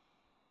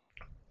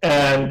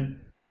 And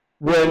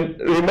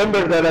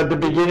remember that at the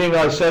beginning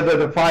I said that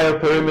the fire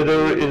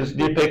perimeter is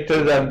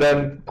depicted and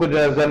then put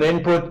as an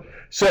input.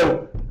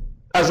 So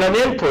as an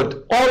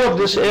input, all of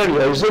this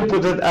area is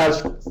inputted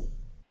as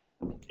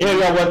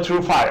area went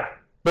through fire,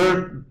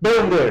 burned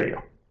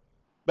area.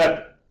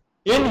 But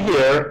in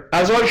here,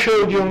 as I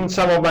showed you in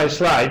some of my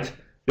slides,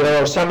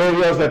 there are some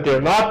areas that they're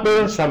not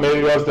burned, some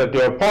areas that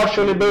they are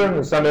partially burned,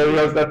 and some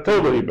areas that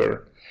totally burned.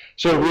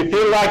 So we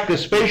feel like the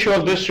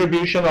spatial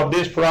distribution of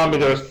these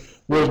parameters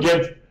will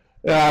give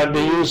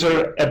the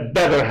user a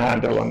better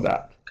handle on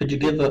that. Could you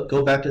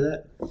go back to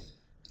that?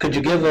 Could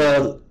you give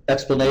an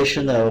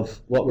explanation of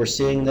what we're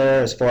seeing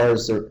there as far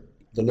as the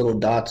little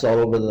dots all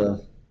over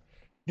the...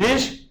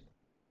 These?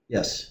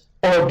 Yes.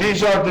 Oh,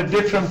 these are the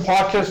different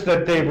pockets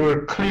that they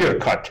were clear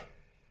cut.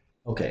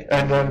 Okay.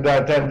 And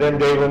then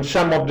they were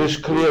some of these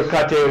clear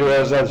cut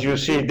areas, as you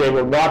see, they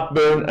were not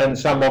burned, and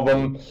some of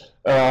them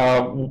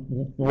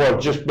were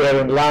just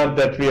barren land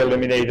that we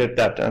eliminated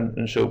that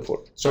and so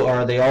forth. So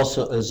are they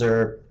also, is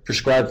there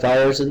prescribed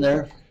fires in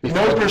there?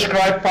 No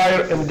prescribed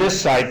fire in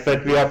this site,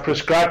 but we have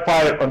prescribed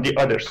fire on the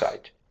other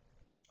side.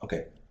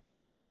 Okay.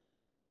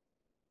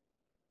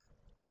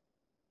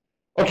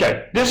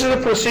 Okay, this is a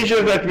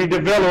procedure that we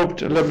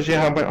developed. Let me see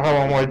how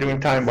am I doing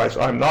time-wise.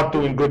 I'm not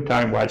doing good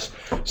time-wise.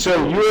 So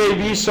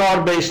UAV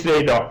SAR-based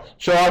data.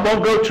 So I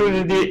won't go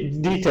through the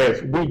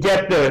details. We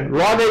get the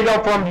raw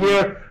data from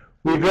here.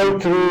 We go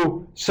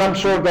through some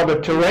sort of a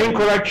terrain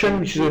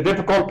correction, which is a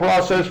difficult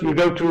process. We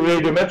go through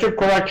radiometric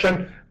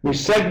correction. We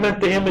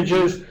segment the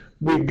images.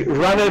 We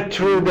run it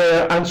through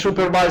the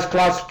unsupervised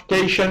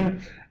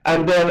classification.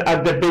 And then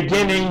at the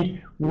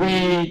beginning,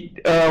 we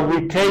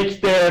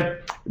take the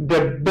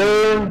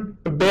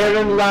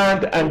barren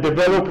land and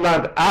developed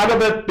land out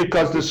of it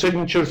because the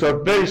signatures are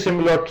very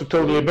similar to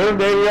totally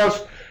burned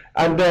areas.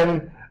 And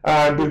then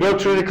we go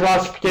through the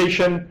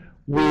classification.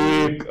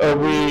 We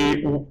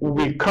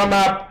come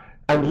up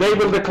and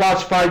label the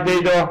classified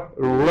data,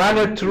 run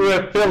it through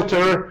a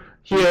filter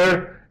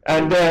here,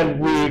 and then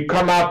we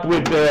come up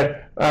with the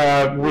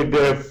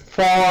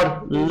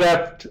far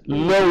left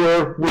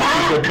lower, which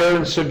is the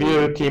burn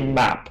severity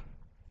map.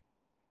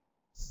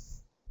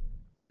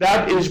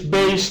 That is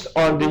based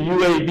on the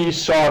UAV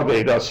SAR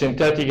data,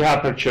 synthetic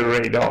aperture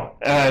radar,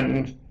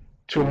 and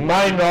to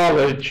my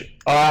knowledge,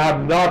 I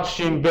have not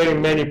seen very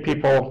many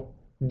people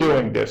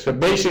doing this. So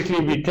basically,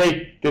 we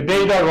take the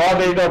data, raw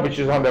data, which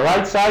is on the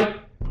right side,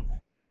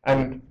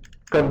 and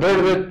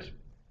convert it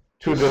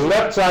to the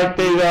left side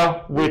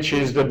data, which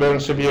is the burn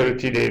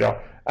severity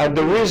data. And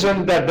the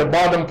reason that the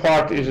bottom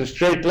part is a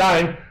straight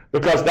line,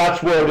 because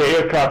that's where the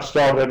aircraft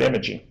started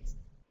imaging.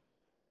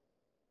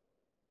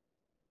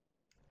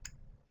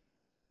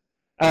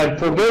 And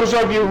for those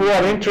of you who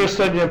are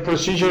interested in the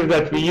procedure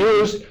that we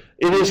used,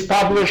 it is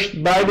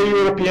published by the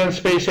European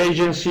Space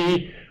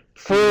Agency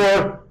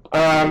for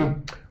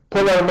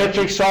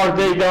polarimetric SAR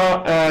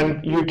data,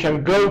 and you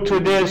can go to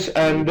this,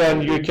 and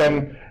then you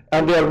can,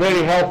 and they are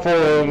very helpful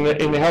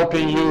in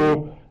helping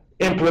you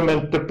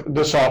implement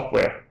the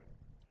software.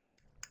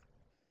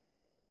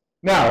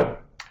 Now,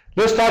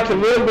 let's talk a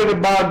little bit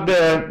about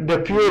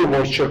the fuel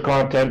moisture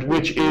content,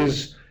 which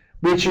is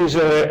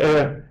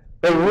a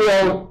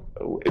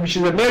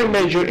very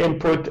major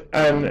input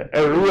and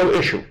a real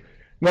issue.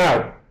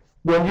 Now,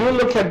 when you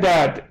look at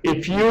that,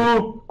 if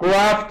you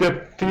graph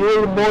the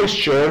fuel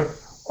moisture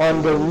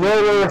on the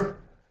lower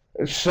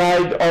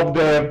side of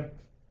the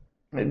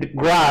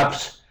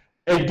graphs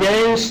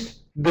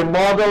against the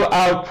model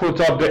output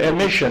of the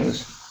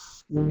emissions.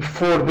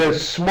 For the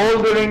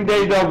smoldering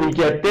data, we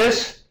get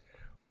this.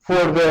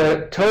 For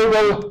the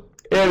total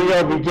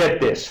area, we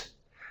get this.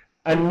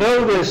 And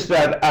notice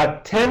that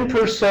at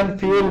 10%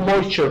 fuel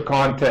moisture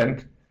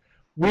content,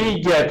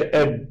 we get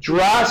a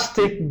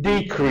drastic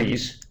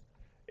decrease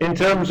in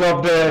terms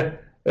of the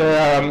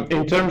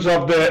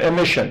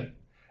emission.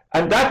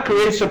 And that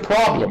creates a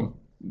problem,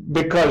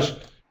 because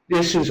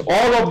this is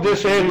all of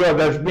this area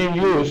that's being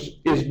used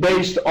is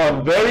based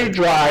on very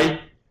dry,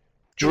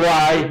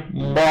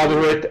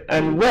 moderate,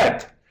 and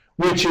wet,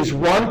 which is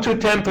 1 to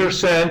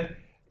 10%,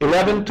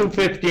 11 to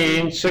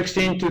 15,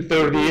 16 to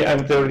 30,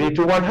 and 30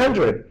 to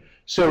 100.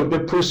 So the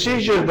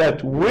procedure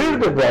that we're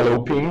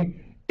developing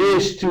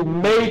is to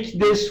make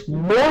this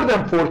more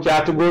than 4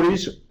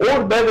 categories,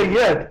 or better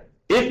yet,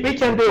 if we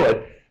can do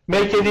it,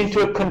 make it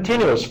into a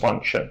continuous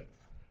function,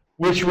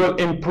 which will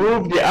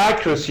improve the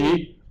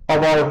accuracy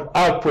of our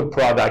output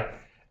product.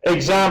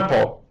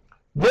 Example,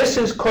 this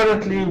is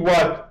currently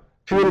what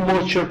fuel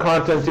moisture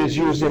content is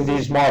used in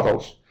these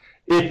models.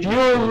 If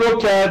you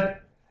look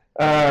at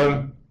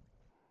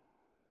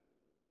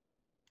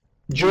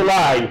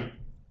July,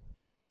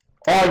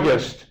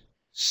 August,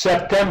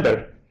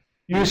 September,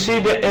 you see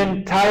the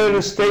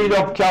entire state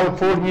of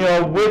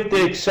California, with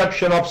the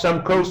exception of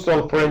some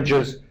coastal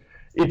fringes,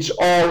 it's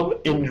all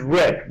in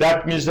red.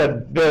 That means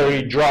that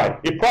very dry.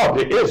 It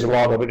probably is a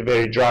lot of it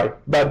very dry,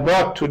 but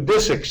not to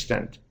this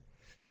extent.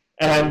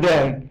 And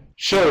then,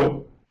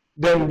 so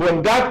then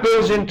when that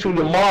goes into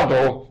the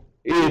model,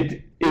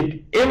 it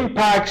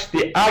impacts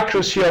the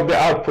accuracy of the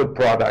output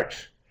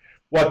products.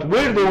 What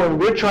we're doing,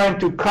 we're trying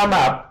to come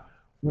up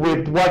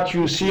with what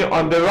you see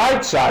on the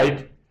right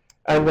side,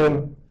 and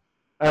then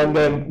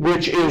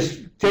which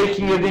is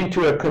taking it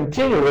into a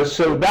continuous,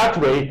 so that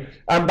way,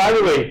 and by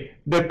the way,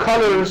 the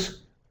colors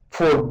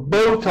for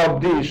both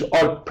of these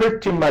are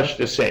pretty much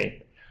the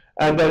same.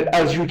 And then,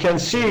 as you can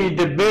see,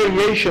 the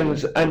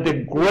variations and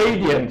the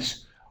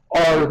gradients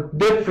are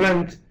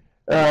different,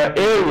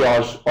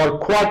 areas are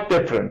quite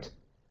different.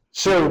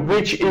 So,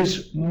 which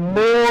is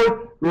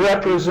more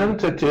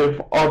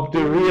representative of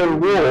the real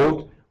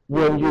world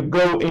when you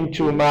go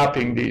into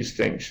mapping these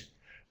things.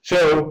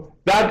 So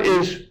that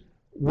is,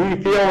 we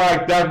feel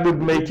like that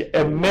would make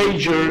a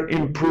major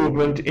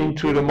improvement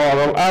into the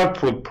model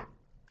output.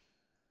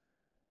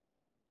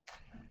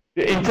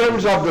 In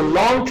terms of the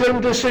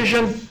long-term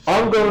decision,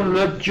 I'm going to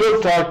let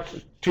Joe talk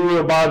to you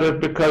about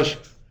it, because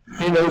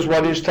he knows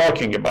what he's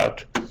talking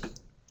about.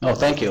 Oh,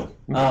 thank you.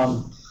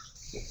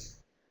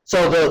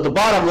 So the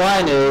bottom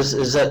line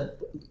is that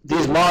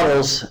these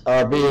models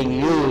are being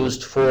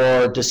used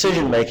for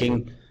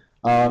decision-making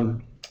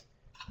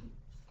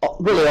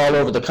really all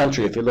over the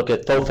country, if you look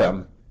at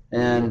FOFEM.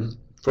 And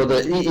for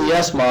the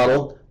EES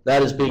model,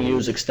 that is being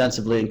used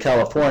extensively in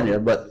California,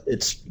 but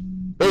it's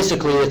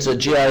basically, it's a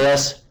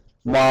GIS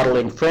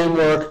modeling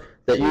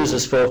framework that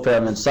uses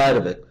FOFEM inside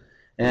of it.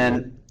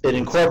 And it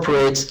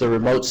incorporates the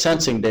remote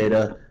sensing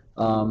data.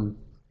 What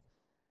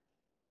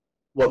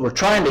we're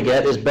trying to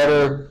get is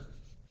better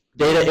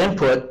data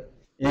input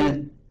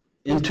into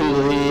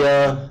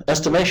the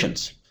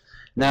estimations.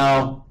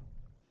 Now,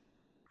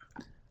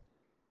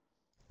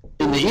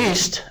 in the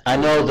East, I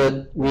know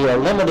that we are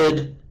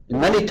limited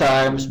many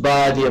times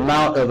by the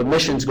amount of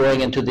emissions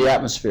going into the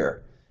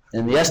atmosphere.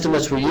 And the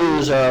estimates we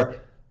use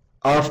are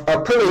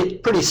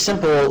pretty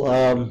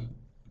simple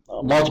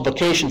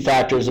multiplication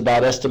factors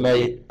about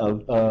estimate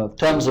of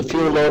tons of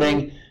fuel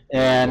loading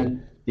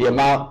and the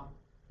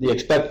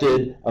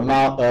expected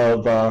amount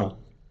of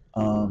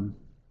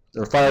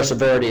or fire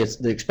severity. It's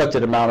the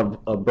expected amount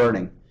of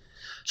burning.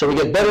 So we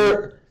can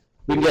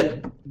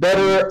get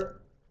better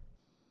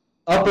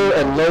upper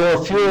and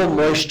lower fuel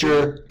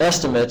moisture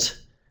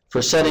estimates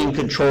for setting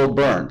controlled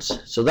burns.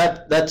 So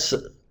that's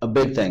a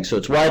big thing. So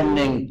it's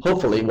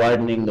hopefully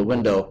widening the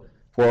window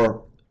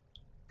for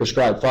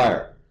prescribed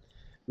fire.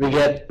 We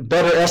get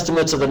better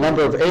estimates of the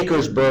number of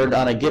acres burned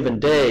on a given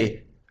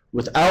day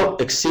without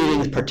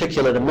exceeding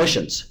particulate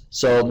emissions.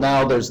 So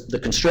now there's the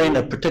constraint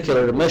of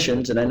particulate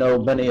emissions, and I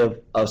know many of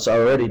us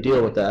already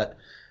deal with that.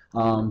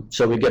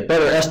 So we get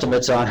better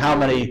estimates on how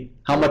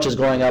much is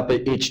going up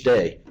each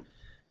day,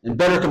 and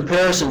better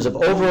comparisons of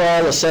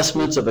overall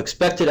assessments of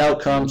expected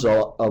outcomes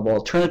of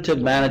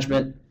alternative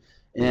management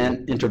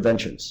and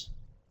interventions.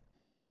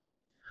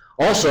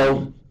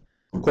 Also,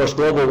 of course,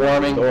 global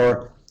warming,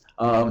 or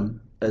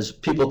as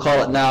people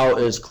call it now,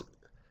 is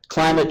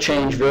climate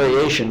change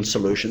variation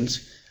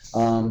solutions.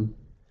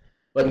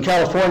 But in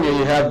California,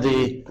 you have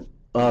the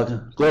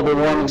Global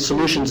Warming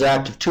Solutions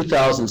Act of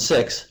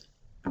 2006.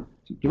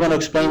 You want to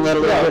explain that a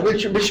little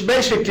bit? Which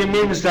basically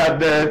means that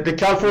the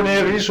California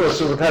Air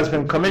Resources has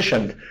been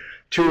commissioned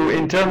to,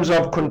 in terms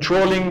of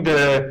controlling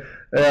the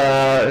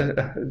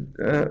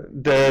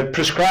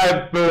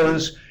prescribed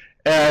burns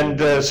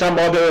and some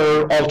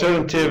other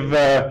alternative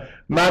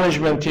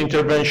management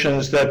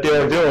interventions that they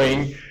are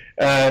doing,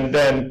 and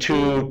then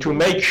to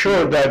make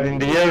sure that in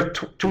the year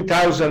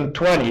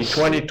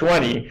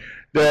 2020,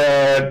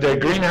 the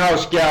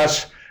greenhouse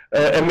gas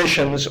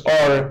emissions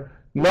are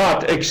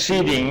not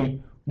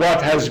exceeding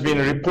what has been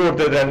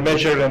reported and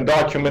measured and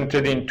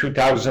documented in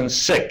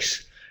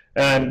 2006.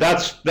 And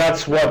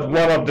that's what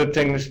one of the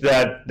things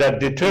that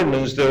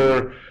determines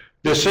their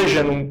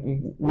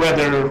decision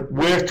whether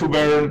where to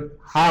burn,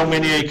 how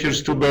many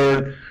acres to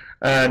burn,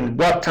 and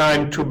what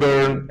time to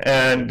burn,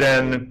 and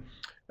then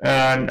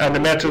and the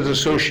methods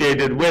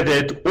associated with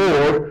it,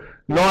 or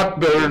not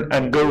burn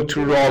and go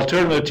through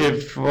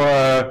alternative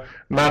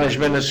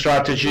management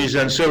strategies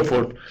and so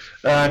forth.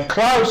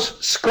 Klaus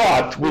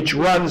Scott, which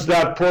runs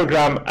that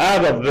program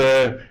out of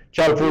the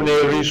California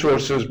Air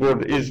Resources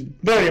Board, is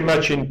very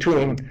much in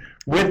tune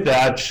with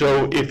that.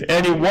 So if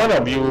any one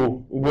of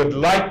you would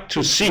like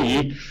to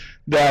see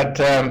that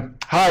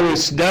how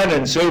it's done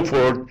and so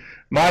forth,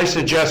 my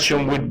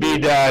suggestion would be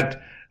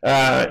that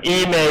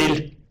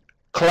email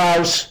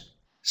Klaus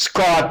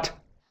Scott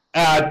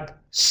at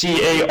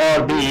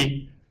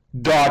carb.gov,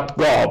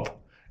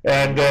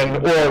 and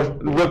then or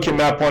look him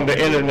up on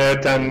the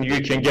internet and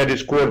you can get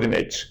his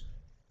coordinates.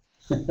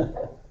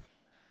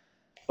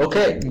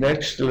 Okay.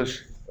 Next,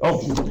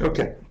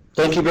 okay.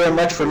 Thank you very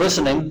much for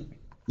listening.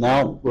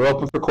 Now we're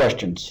open for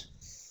questions.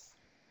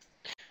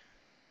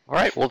 All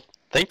right. Well,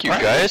 thank you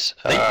guys.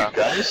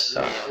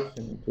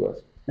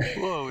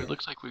 Whoa, it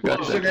looks like we've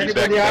got some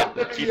feedback.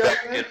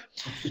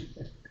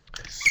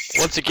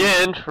 Once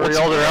again, for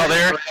y'all that are out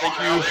there,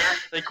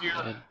 thank you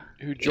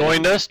who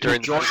joined us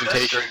during the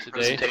presentation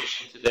today.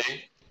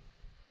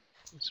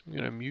 So I'm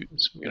going to mute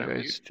some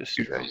guys just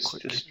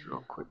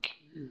real quick.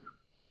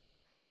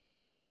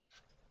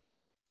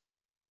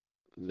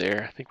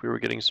 There, I think we were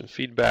getting some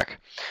feedback.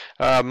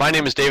 My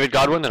name is David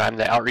Godwin, and I'm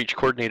the Outreach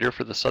Coordinator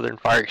for the Southern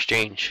Fire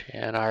Exchange.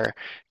 And our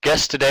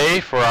guest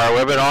today for our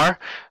webinar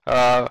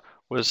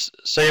was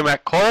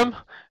Siamak Khorram,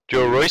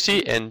 Joe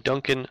Roise, and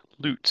Duncan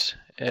Lutes.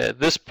 At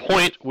this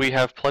point, we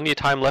have plenty of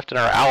time left in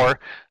our hour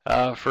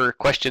for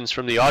questions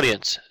from the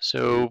audience.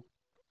 So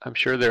I'm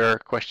sure there are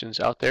questions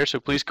out there. So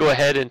please go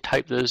ahead and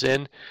type those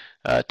in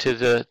to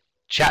the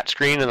chat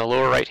screen in the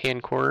lower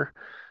right-hand corner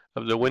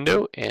of the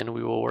window, and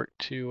we will work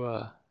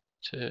to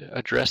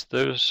address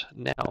those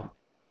now.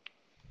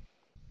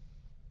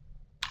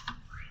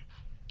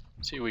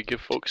 See, we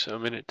give folks a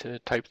minute to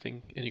type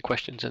any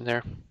questions in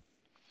there.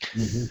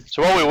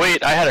 So while we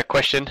wait, I had a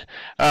question,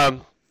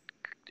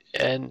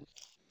 and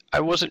I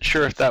wasn't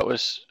sure if that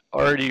was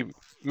already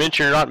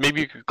mentioned or not.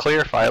 Maybe you could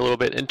clarify a little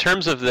bit. In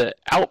terms of the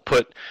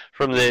output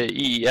from the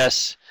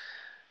EES,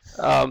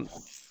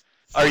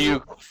 are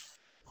you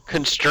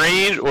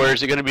constrained, or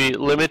is it going to be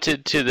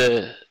limited to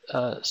the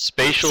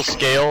spatial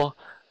scale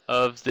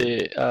of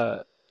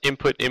the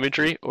input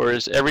imagery, or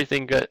is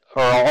everything or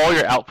are all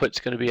your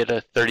outputs going to be at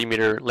a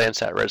 30-meter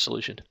Landsat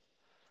resolution?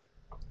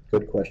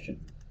 Good question.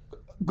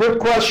 Good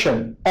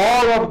question.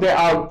 All of the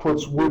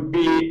outputs would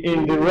be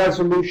in the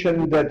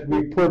resolution that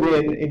we put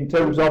in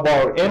terms of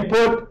our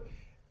input,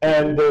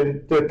 and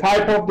the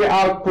type of the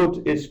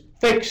output is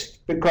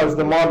fixed because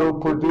the model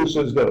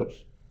produces those.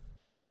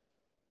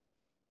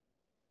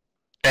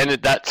 And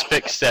that's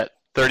fixed at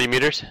 30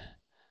 meters?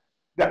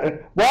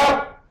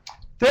 Well,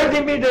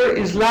 30 meter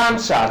is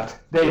Landsat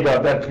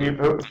data that we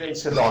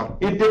base it on.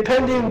 It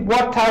depending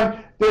what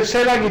time, they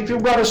say, like if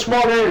you've got a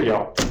small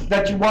area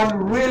that you want to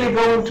really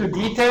go into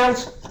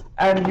details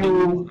and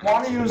you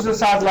want to use the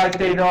satellite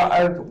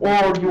data,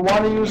 or you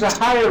want to use a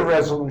higher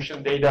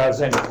resolution data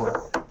as input.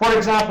 For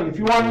example, if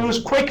you want to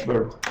use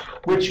QuickBird,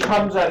 which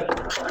comes at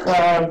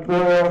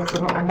the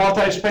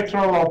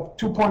multispectral of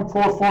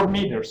 2.44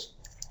 meters,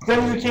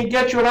 then you can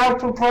get your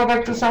output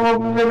product to some of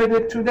them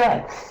limited to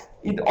that.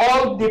 It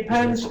all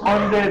depends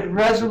on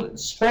the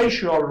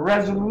spatial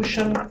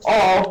resolution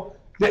of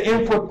the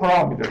input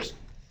parameters.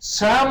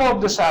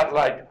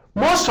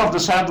 Most of the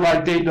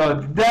satellite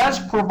data does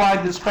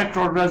provide the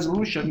spectral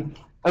resolution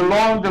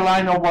along the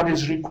line of what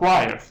is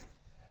required.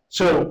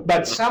 So,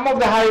 but some of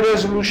the high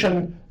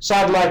resolution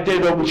satellite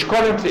data, which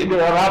currently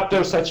there are out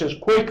there, such as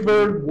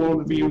QuickBird,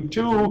 Worldview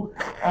 2,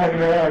 and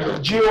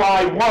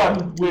GeoEye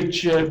 1,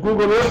 which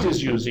Google Earth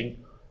is using,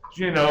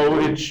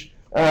 it's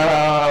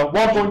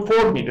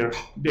 1.4 meter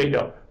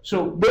data.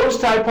 So those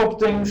type of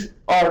things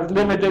are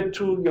limited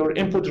to your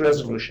input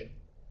resolution.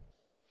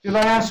 Did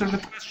I answer the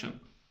question?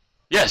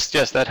 Yes,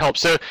 that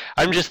helps. So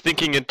I'm just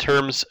thinking in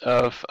terms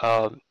of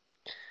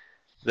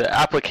the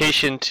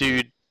application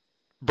to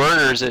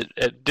burners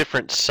at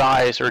different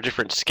size or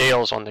different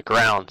scales on the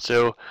ground.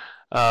 So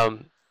our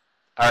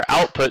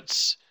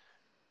outputs,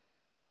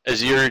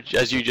 as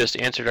you just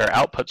answered, our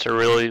outputs are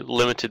really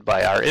limited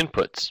by our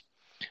inputs.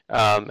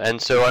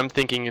 And so I'm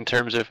thinking in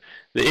terms of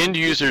the end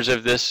users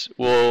of this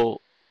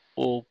will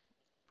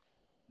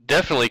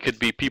definitely could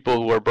be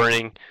people who are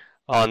burning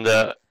on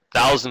the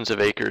thousands of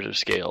acres of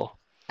scale.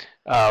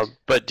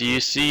 But do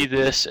you see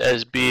this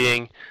as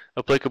being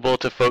applicable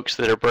to folks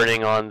that are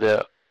burning on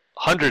the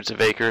hundreds of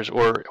acres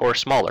or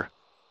smaller?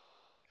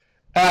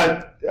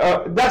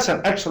 That's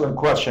an excellent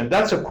question.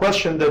 That's a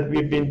question that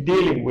we've been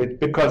dealing with,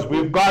 because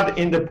we've got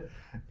in the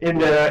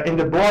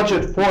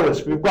Blodgett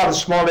Forest, we've got a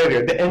small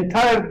area. The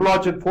entire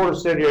Blodgett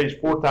Forest area is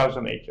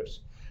 4,000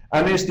 acres.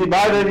 and it's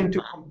divided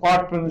into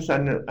compartments,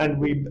 and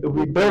we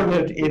burn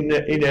it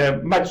in a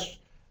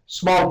much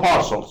small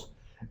parcels.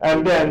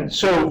 And then,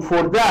 so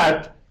for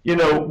that,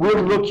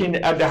 we're looking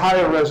at the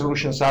higher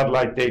resolution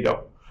satellite data.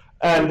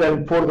 And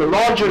then for the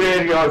larger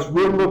areas,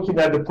 we're looking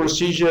at the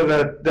procedure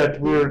that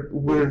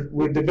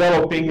we're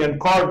developing and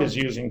CARB is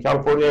using,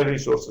 California Air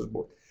Resources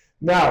Board.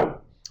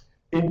 Now,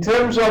 in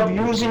terms of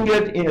using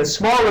it in a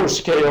smaller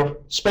scale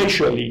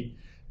spatially,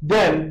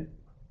 then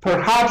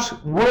perhaps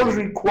will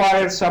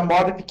require some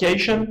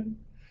modification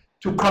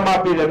to come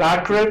up with an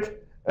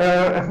accurate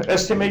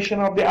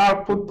estimation of the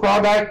output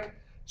product.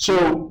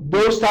 So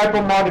those type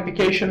of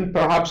modification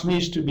perhaps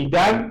needs to be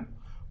done,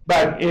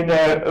 but in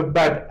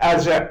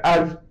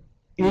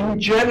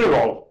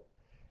general,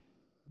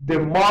 the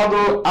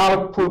model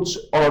outputs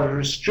are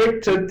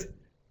restricted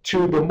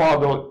to the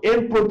model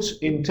inputs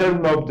in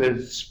terms of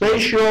the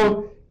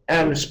spatial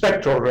and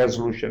spectral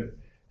resolution.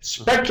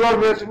 Spectral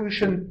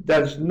resolution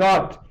does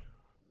not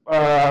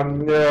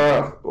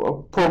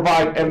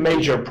provide a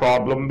major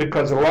problem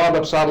because a lot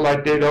of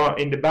satellite data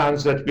in the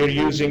bands that we're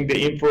using,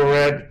 the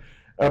infrared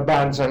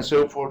bands and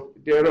so forth,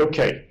 they're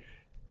okay.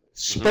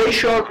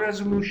 Spatial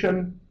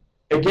resolution,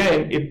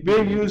 again, if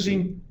we're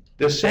using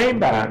the same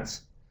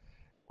bands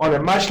on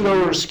a much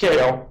lower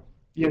scale,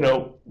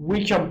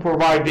 we can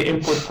provide the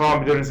input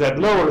parameters at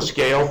lower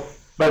scale,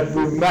 but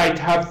we might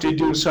have to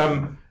do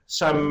some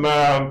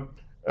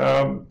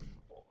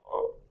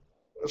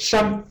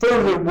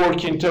further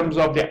work in terms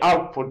of the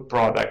output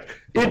product.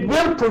 It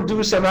will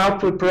produce an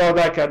output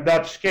product at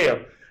that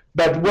scale,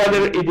 but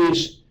whether it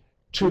is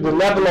to the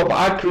level of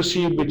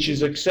accuracy which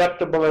is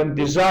acceptable and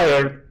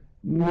desired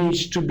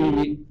needs to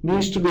be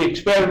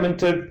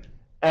experimented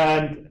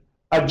and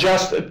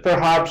adjusted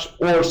perhaps,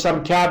 or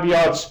some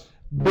caveats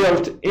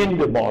built in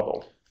the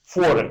model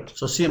for it.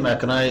 So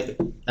Siamak, can I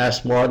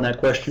ask more on that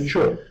question?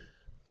 Sure.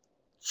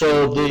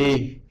 So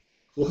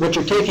what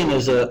you're taking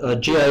is a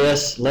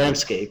GIS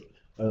landscape,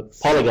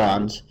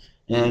 polygons,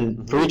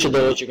 and for each of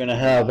those you're going to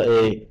have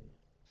a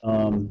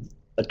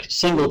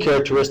single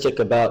characteristic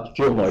about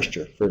fuel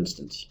moisture, for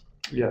instance.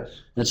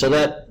 Yes. And so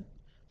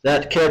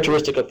that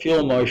characteristic of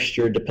fuel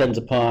moisture depends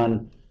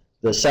upon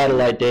the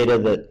satellite data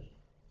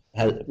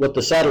what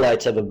the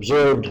satellites have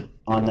observed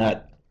on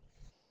that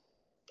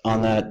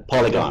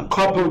polygon.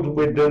 Coupled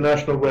with the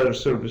National Weather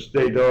Service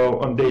data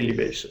on daily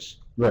basis.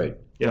 Right.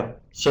 Yeah.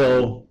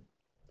 So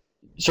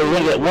you're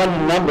going to get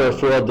one number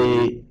for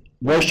the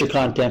moisture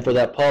content for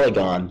that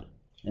polygon,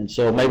 and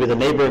so maybe the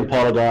neighboring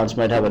polygons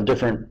might have a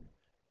different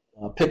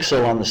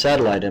pixel on the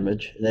satellite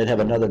image, and they'd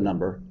have another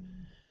number.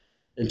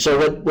 And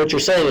so what you're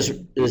saying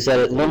is that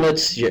it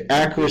limits your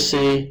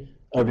accuracy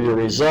of your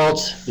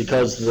results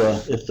because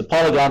if the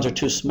polygons are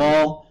too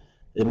small,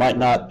 it might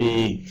not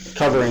be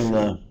covering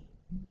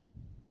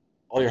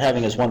all you're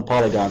having is one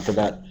polygon for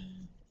that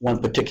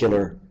one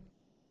particular,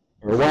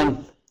 or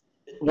one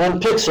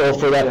pixel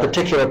for that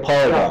particular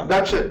polygon.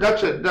 Yeah, that's a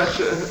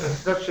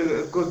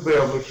good way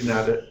of looking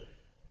at it.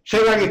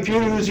 Say like if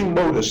you're using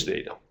MODIS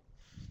data,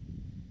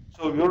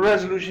 so your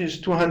resolution is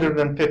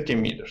 250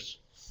 meters.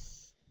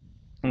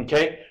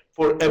 Okay,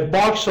 for a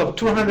box of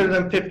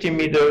 250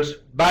 meters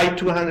by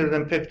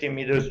 250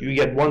 meters, you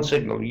get one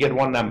signal, you get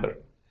one number.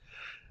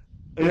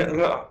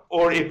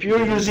 Or if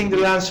you're using the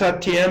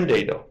Landsat TM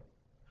data,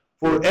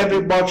 for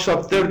every box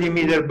of 30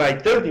 meter by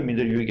 30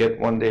 meter, you get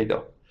one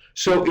data.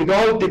 So it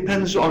all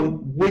depends on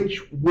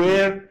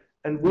where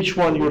and which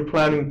one you're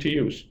planning to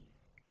use.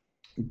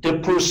 The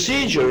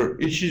procedure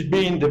which is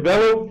being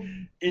developed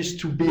is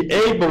to be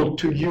able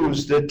to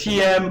use the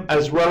TM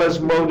as well as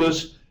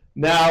MODIS.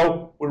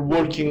 Now we're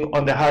working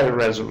on the higher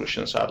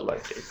resolution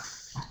satellite data.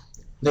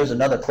 There's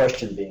another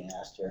question being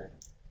asked here.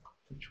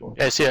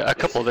 I see a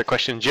couple other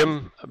questions.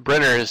 Jim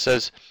Brenner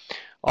says,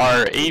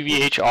 are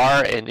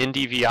AVHR and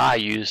NDVI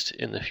used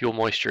in the fuel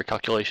moisture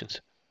calculations?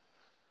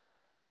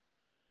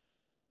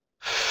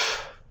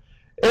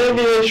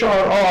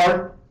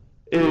 AVHR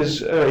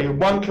is a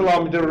 1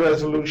 kilometer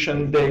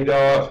resolution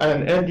data,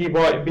 and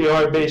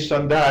NDVI based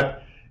on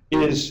that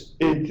is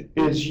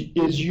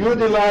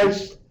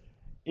utilized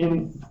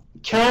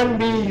can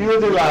be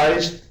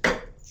utilized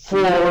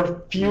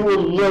for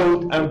fuel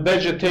load and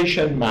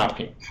vegetation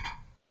mapping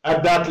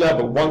at that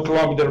level, 1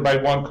 kilometer by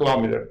 1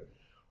 kilometer.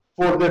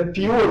 For the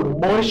fuel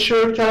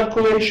moisture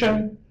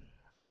calculation,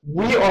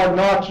 we are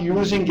not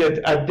using it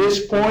at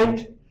this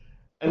point.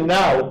 And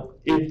now,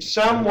 if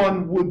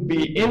someone would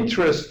be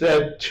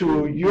interested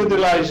to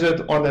utilize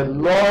it on a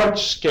large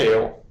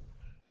scale,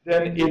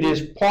 then it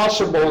is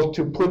possible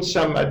to put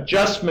some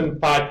adjustment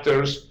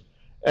factors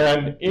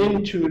and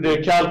into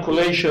the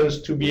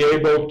calculations to be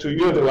able to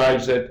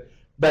utilize it,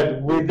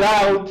 but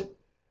without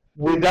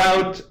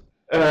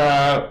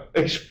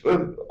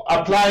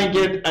applying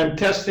it and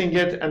testing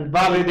it and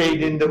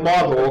validating the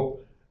model,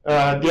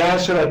 the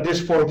answer at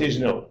this point is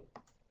no.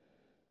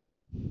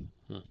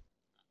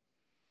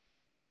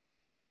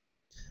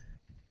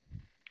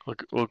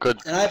 Well, good.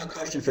 And I have a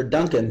question for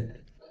Duncan.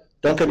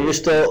 Duncan, are you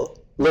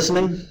still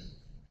listening?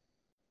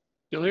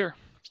 Still here.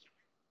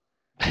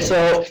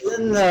 So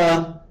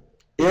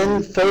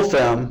in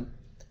FOFEM,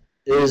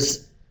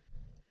 is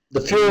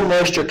the fuel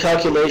moisture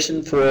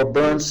calculation for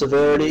burn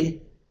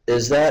severity,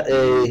 is that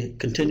a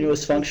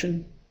continuous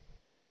function?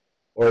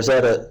 Or is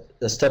that a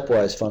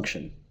stepwise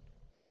function?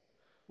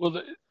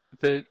 Well,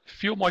 the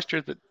fuel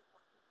moisture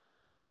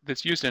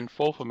that's used in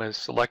FOFEM is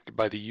selected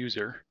by the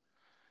user,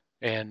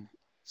 and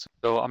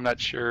so I'm not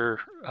sure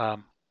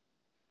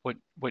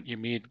what you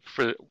mean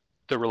for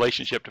the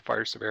relationship to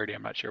fire severity.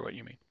 I'm not sure what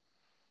you mean.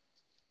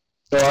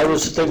 So I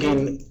was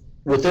thinking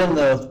within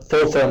the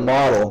FOFEM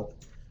model,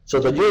 so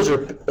the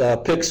user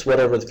picks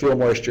whatever the fuel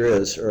moisture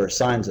is or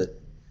assigns it.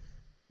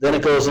 Then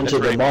it goes into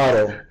the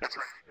model. That's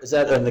right. Is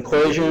that an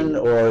equation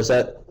or is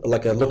that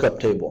like a lookup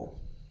table?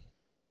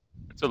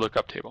 It's a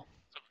lookup table.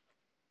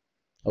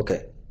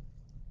 Okay.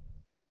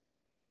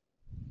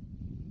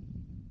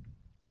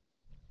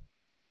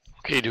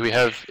 Okay, do we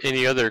have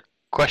any other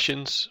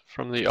questions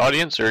from the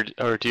audience, or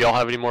do y'all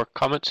have any more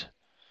comments?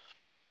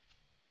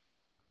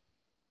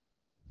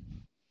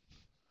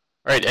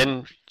 All right,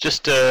 and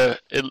just to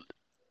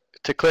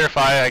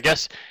clarify, I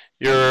guess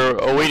you're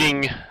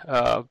awaiting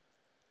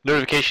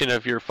notification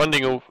of your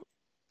funding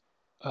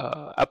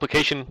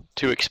application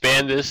to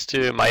expand this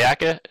to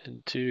Mayaka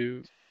and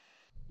to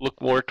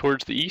look more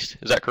towards the east.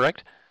 Is that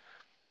correct?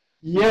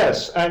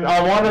 Yes, and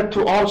I wanted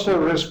to also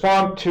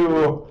respond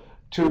to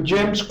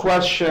Jim's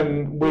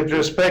question with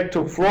respect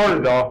to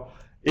Florida.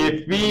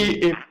 If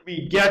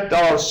we get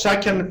our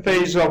second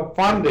phase of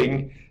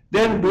funding,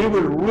 then we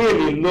will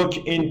really look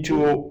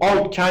into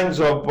all kinds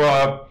of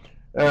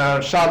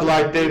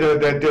satellite data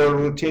that are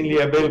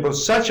routinely available,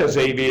 such as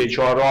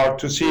AVHRR,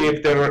 to see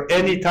if there are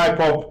any type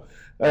of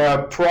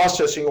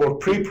processing or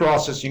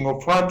pre-processing or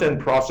front-end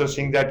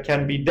processing that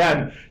can be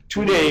done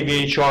to the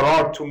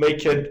AVHRR to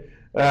make it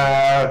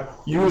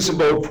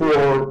usable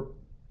for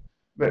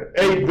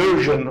a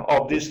version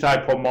of this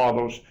type of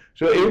models.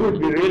 So it would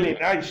be really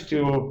nice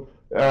to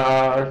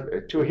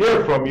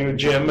hear from you,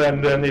 Jim,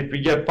 and then if we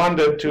get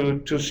funded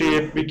to see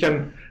if we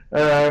can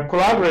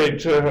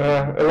collaborate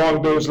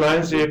along those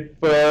lines if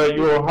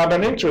you have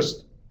an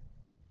interest.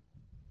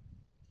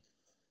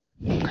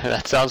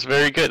 That sounds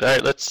very good. All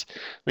right, let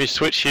me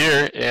switch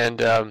here,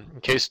 and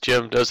in case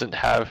Jim doesn't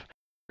have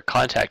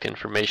contact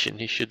information,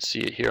 he should see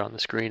it here on the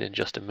screen in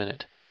just a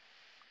minute.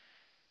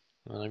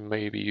 Well,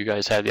 maybe you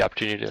guys have the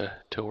opportunity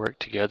to work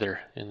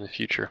together in the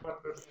future.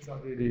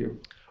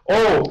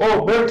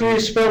 Oh, Berkeley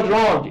is spelled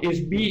wrong.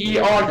 It's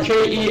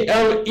Berkeley.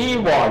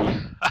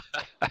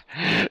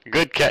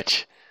 Good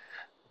catch.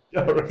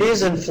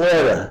 He's in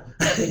Florida.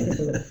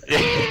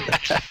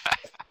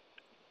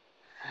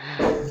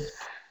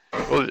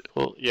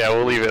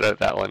 We'll leave it at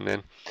that one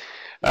then.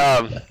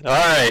 All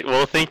right.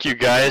 Well, thank you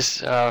guys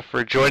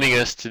for joining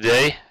us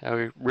today.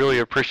 We really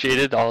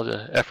appreciated all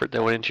the effort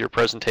that went into your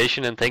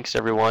presentation, and thanks to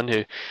everyone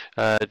who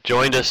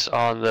joined us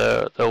on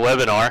the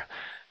webinar.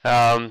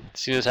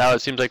 Seeing as how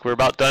it seems like we're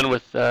about done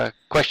with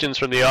questions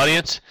from the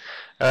audience,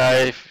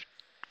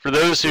 for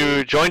those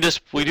who joined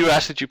us, we do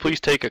ask that you please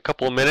take a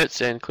couple of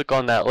minutes and click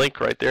on that link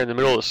right there in the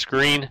middle of the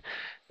screen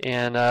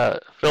and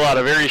fill out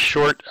a very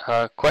short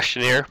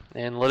questionnaire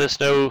and let us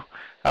know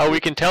how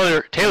we can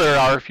tailor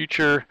our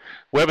future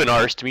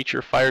webinars to meet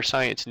your fire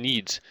science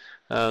needs.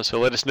 So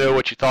let us know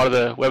what you thought of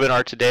the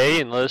webinar today,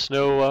 and let us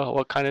know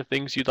what kind of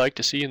things you'd like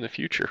to see in the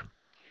future.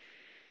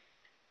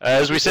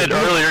 As we said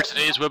earlier,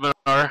 today's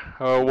webinar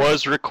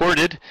was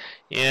recorded,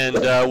 and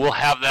we'll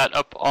have that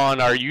up on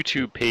our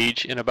YouTube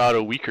page in about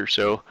a week or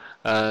so.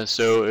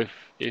 So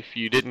if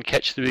you didn't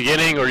catch the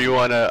beginning or you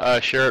want to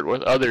share it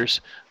with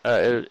others,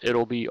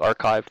 it'll be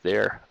archived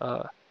there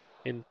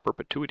in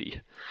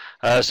perpetuity.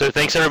 So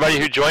thanks everybody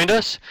who joined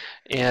us,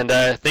 and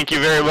thank you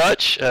very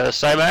much,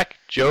 Siamak,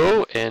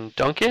 Joe, and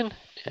Duncan,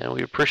 and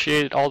we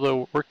appreciate all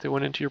the work that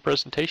went into your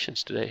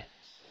presentations today.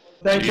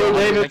 Thank you,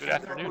 David, Good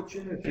afternoon. for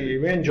the opportunity.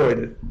 We enjoyed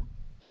it.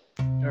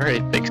 All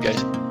right, thanks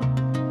guys.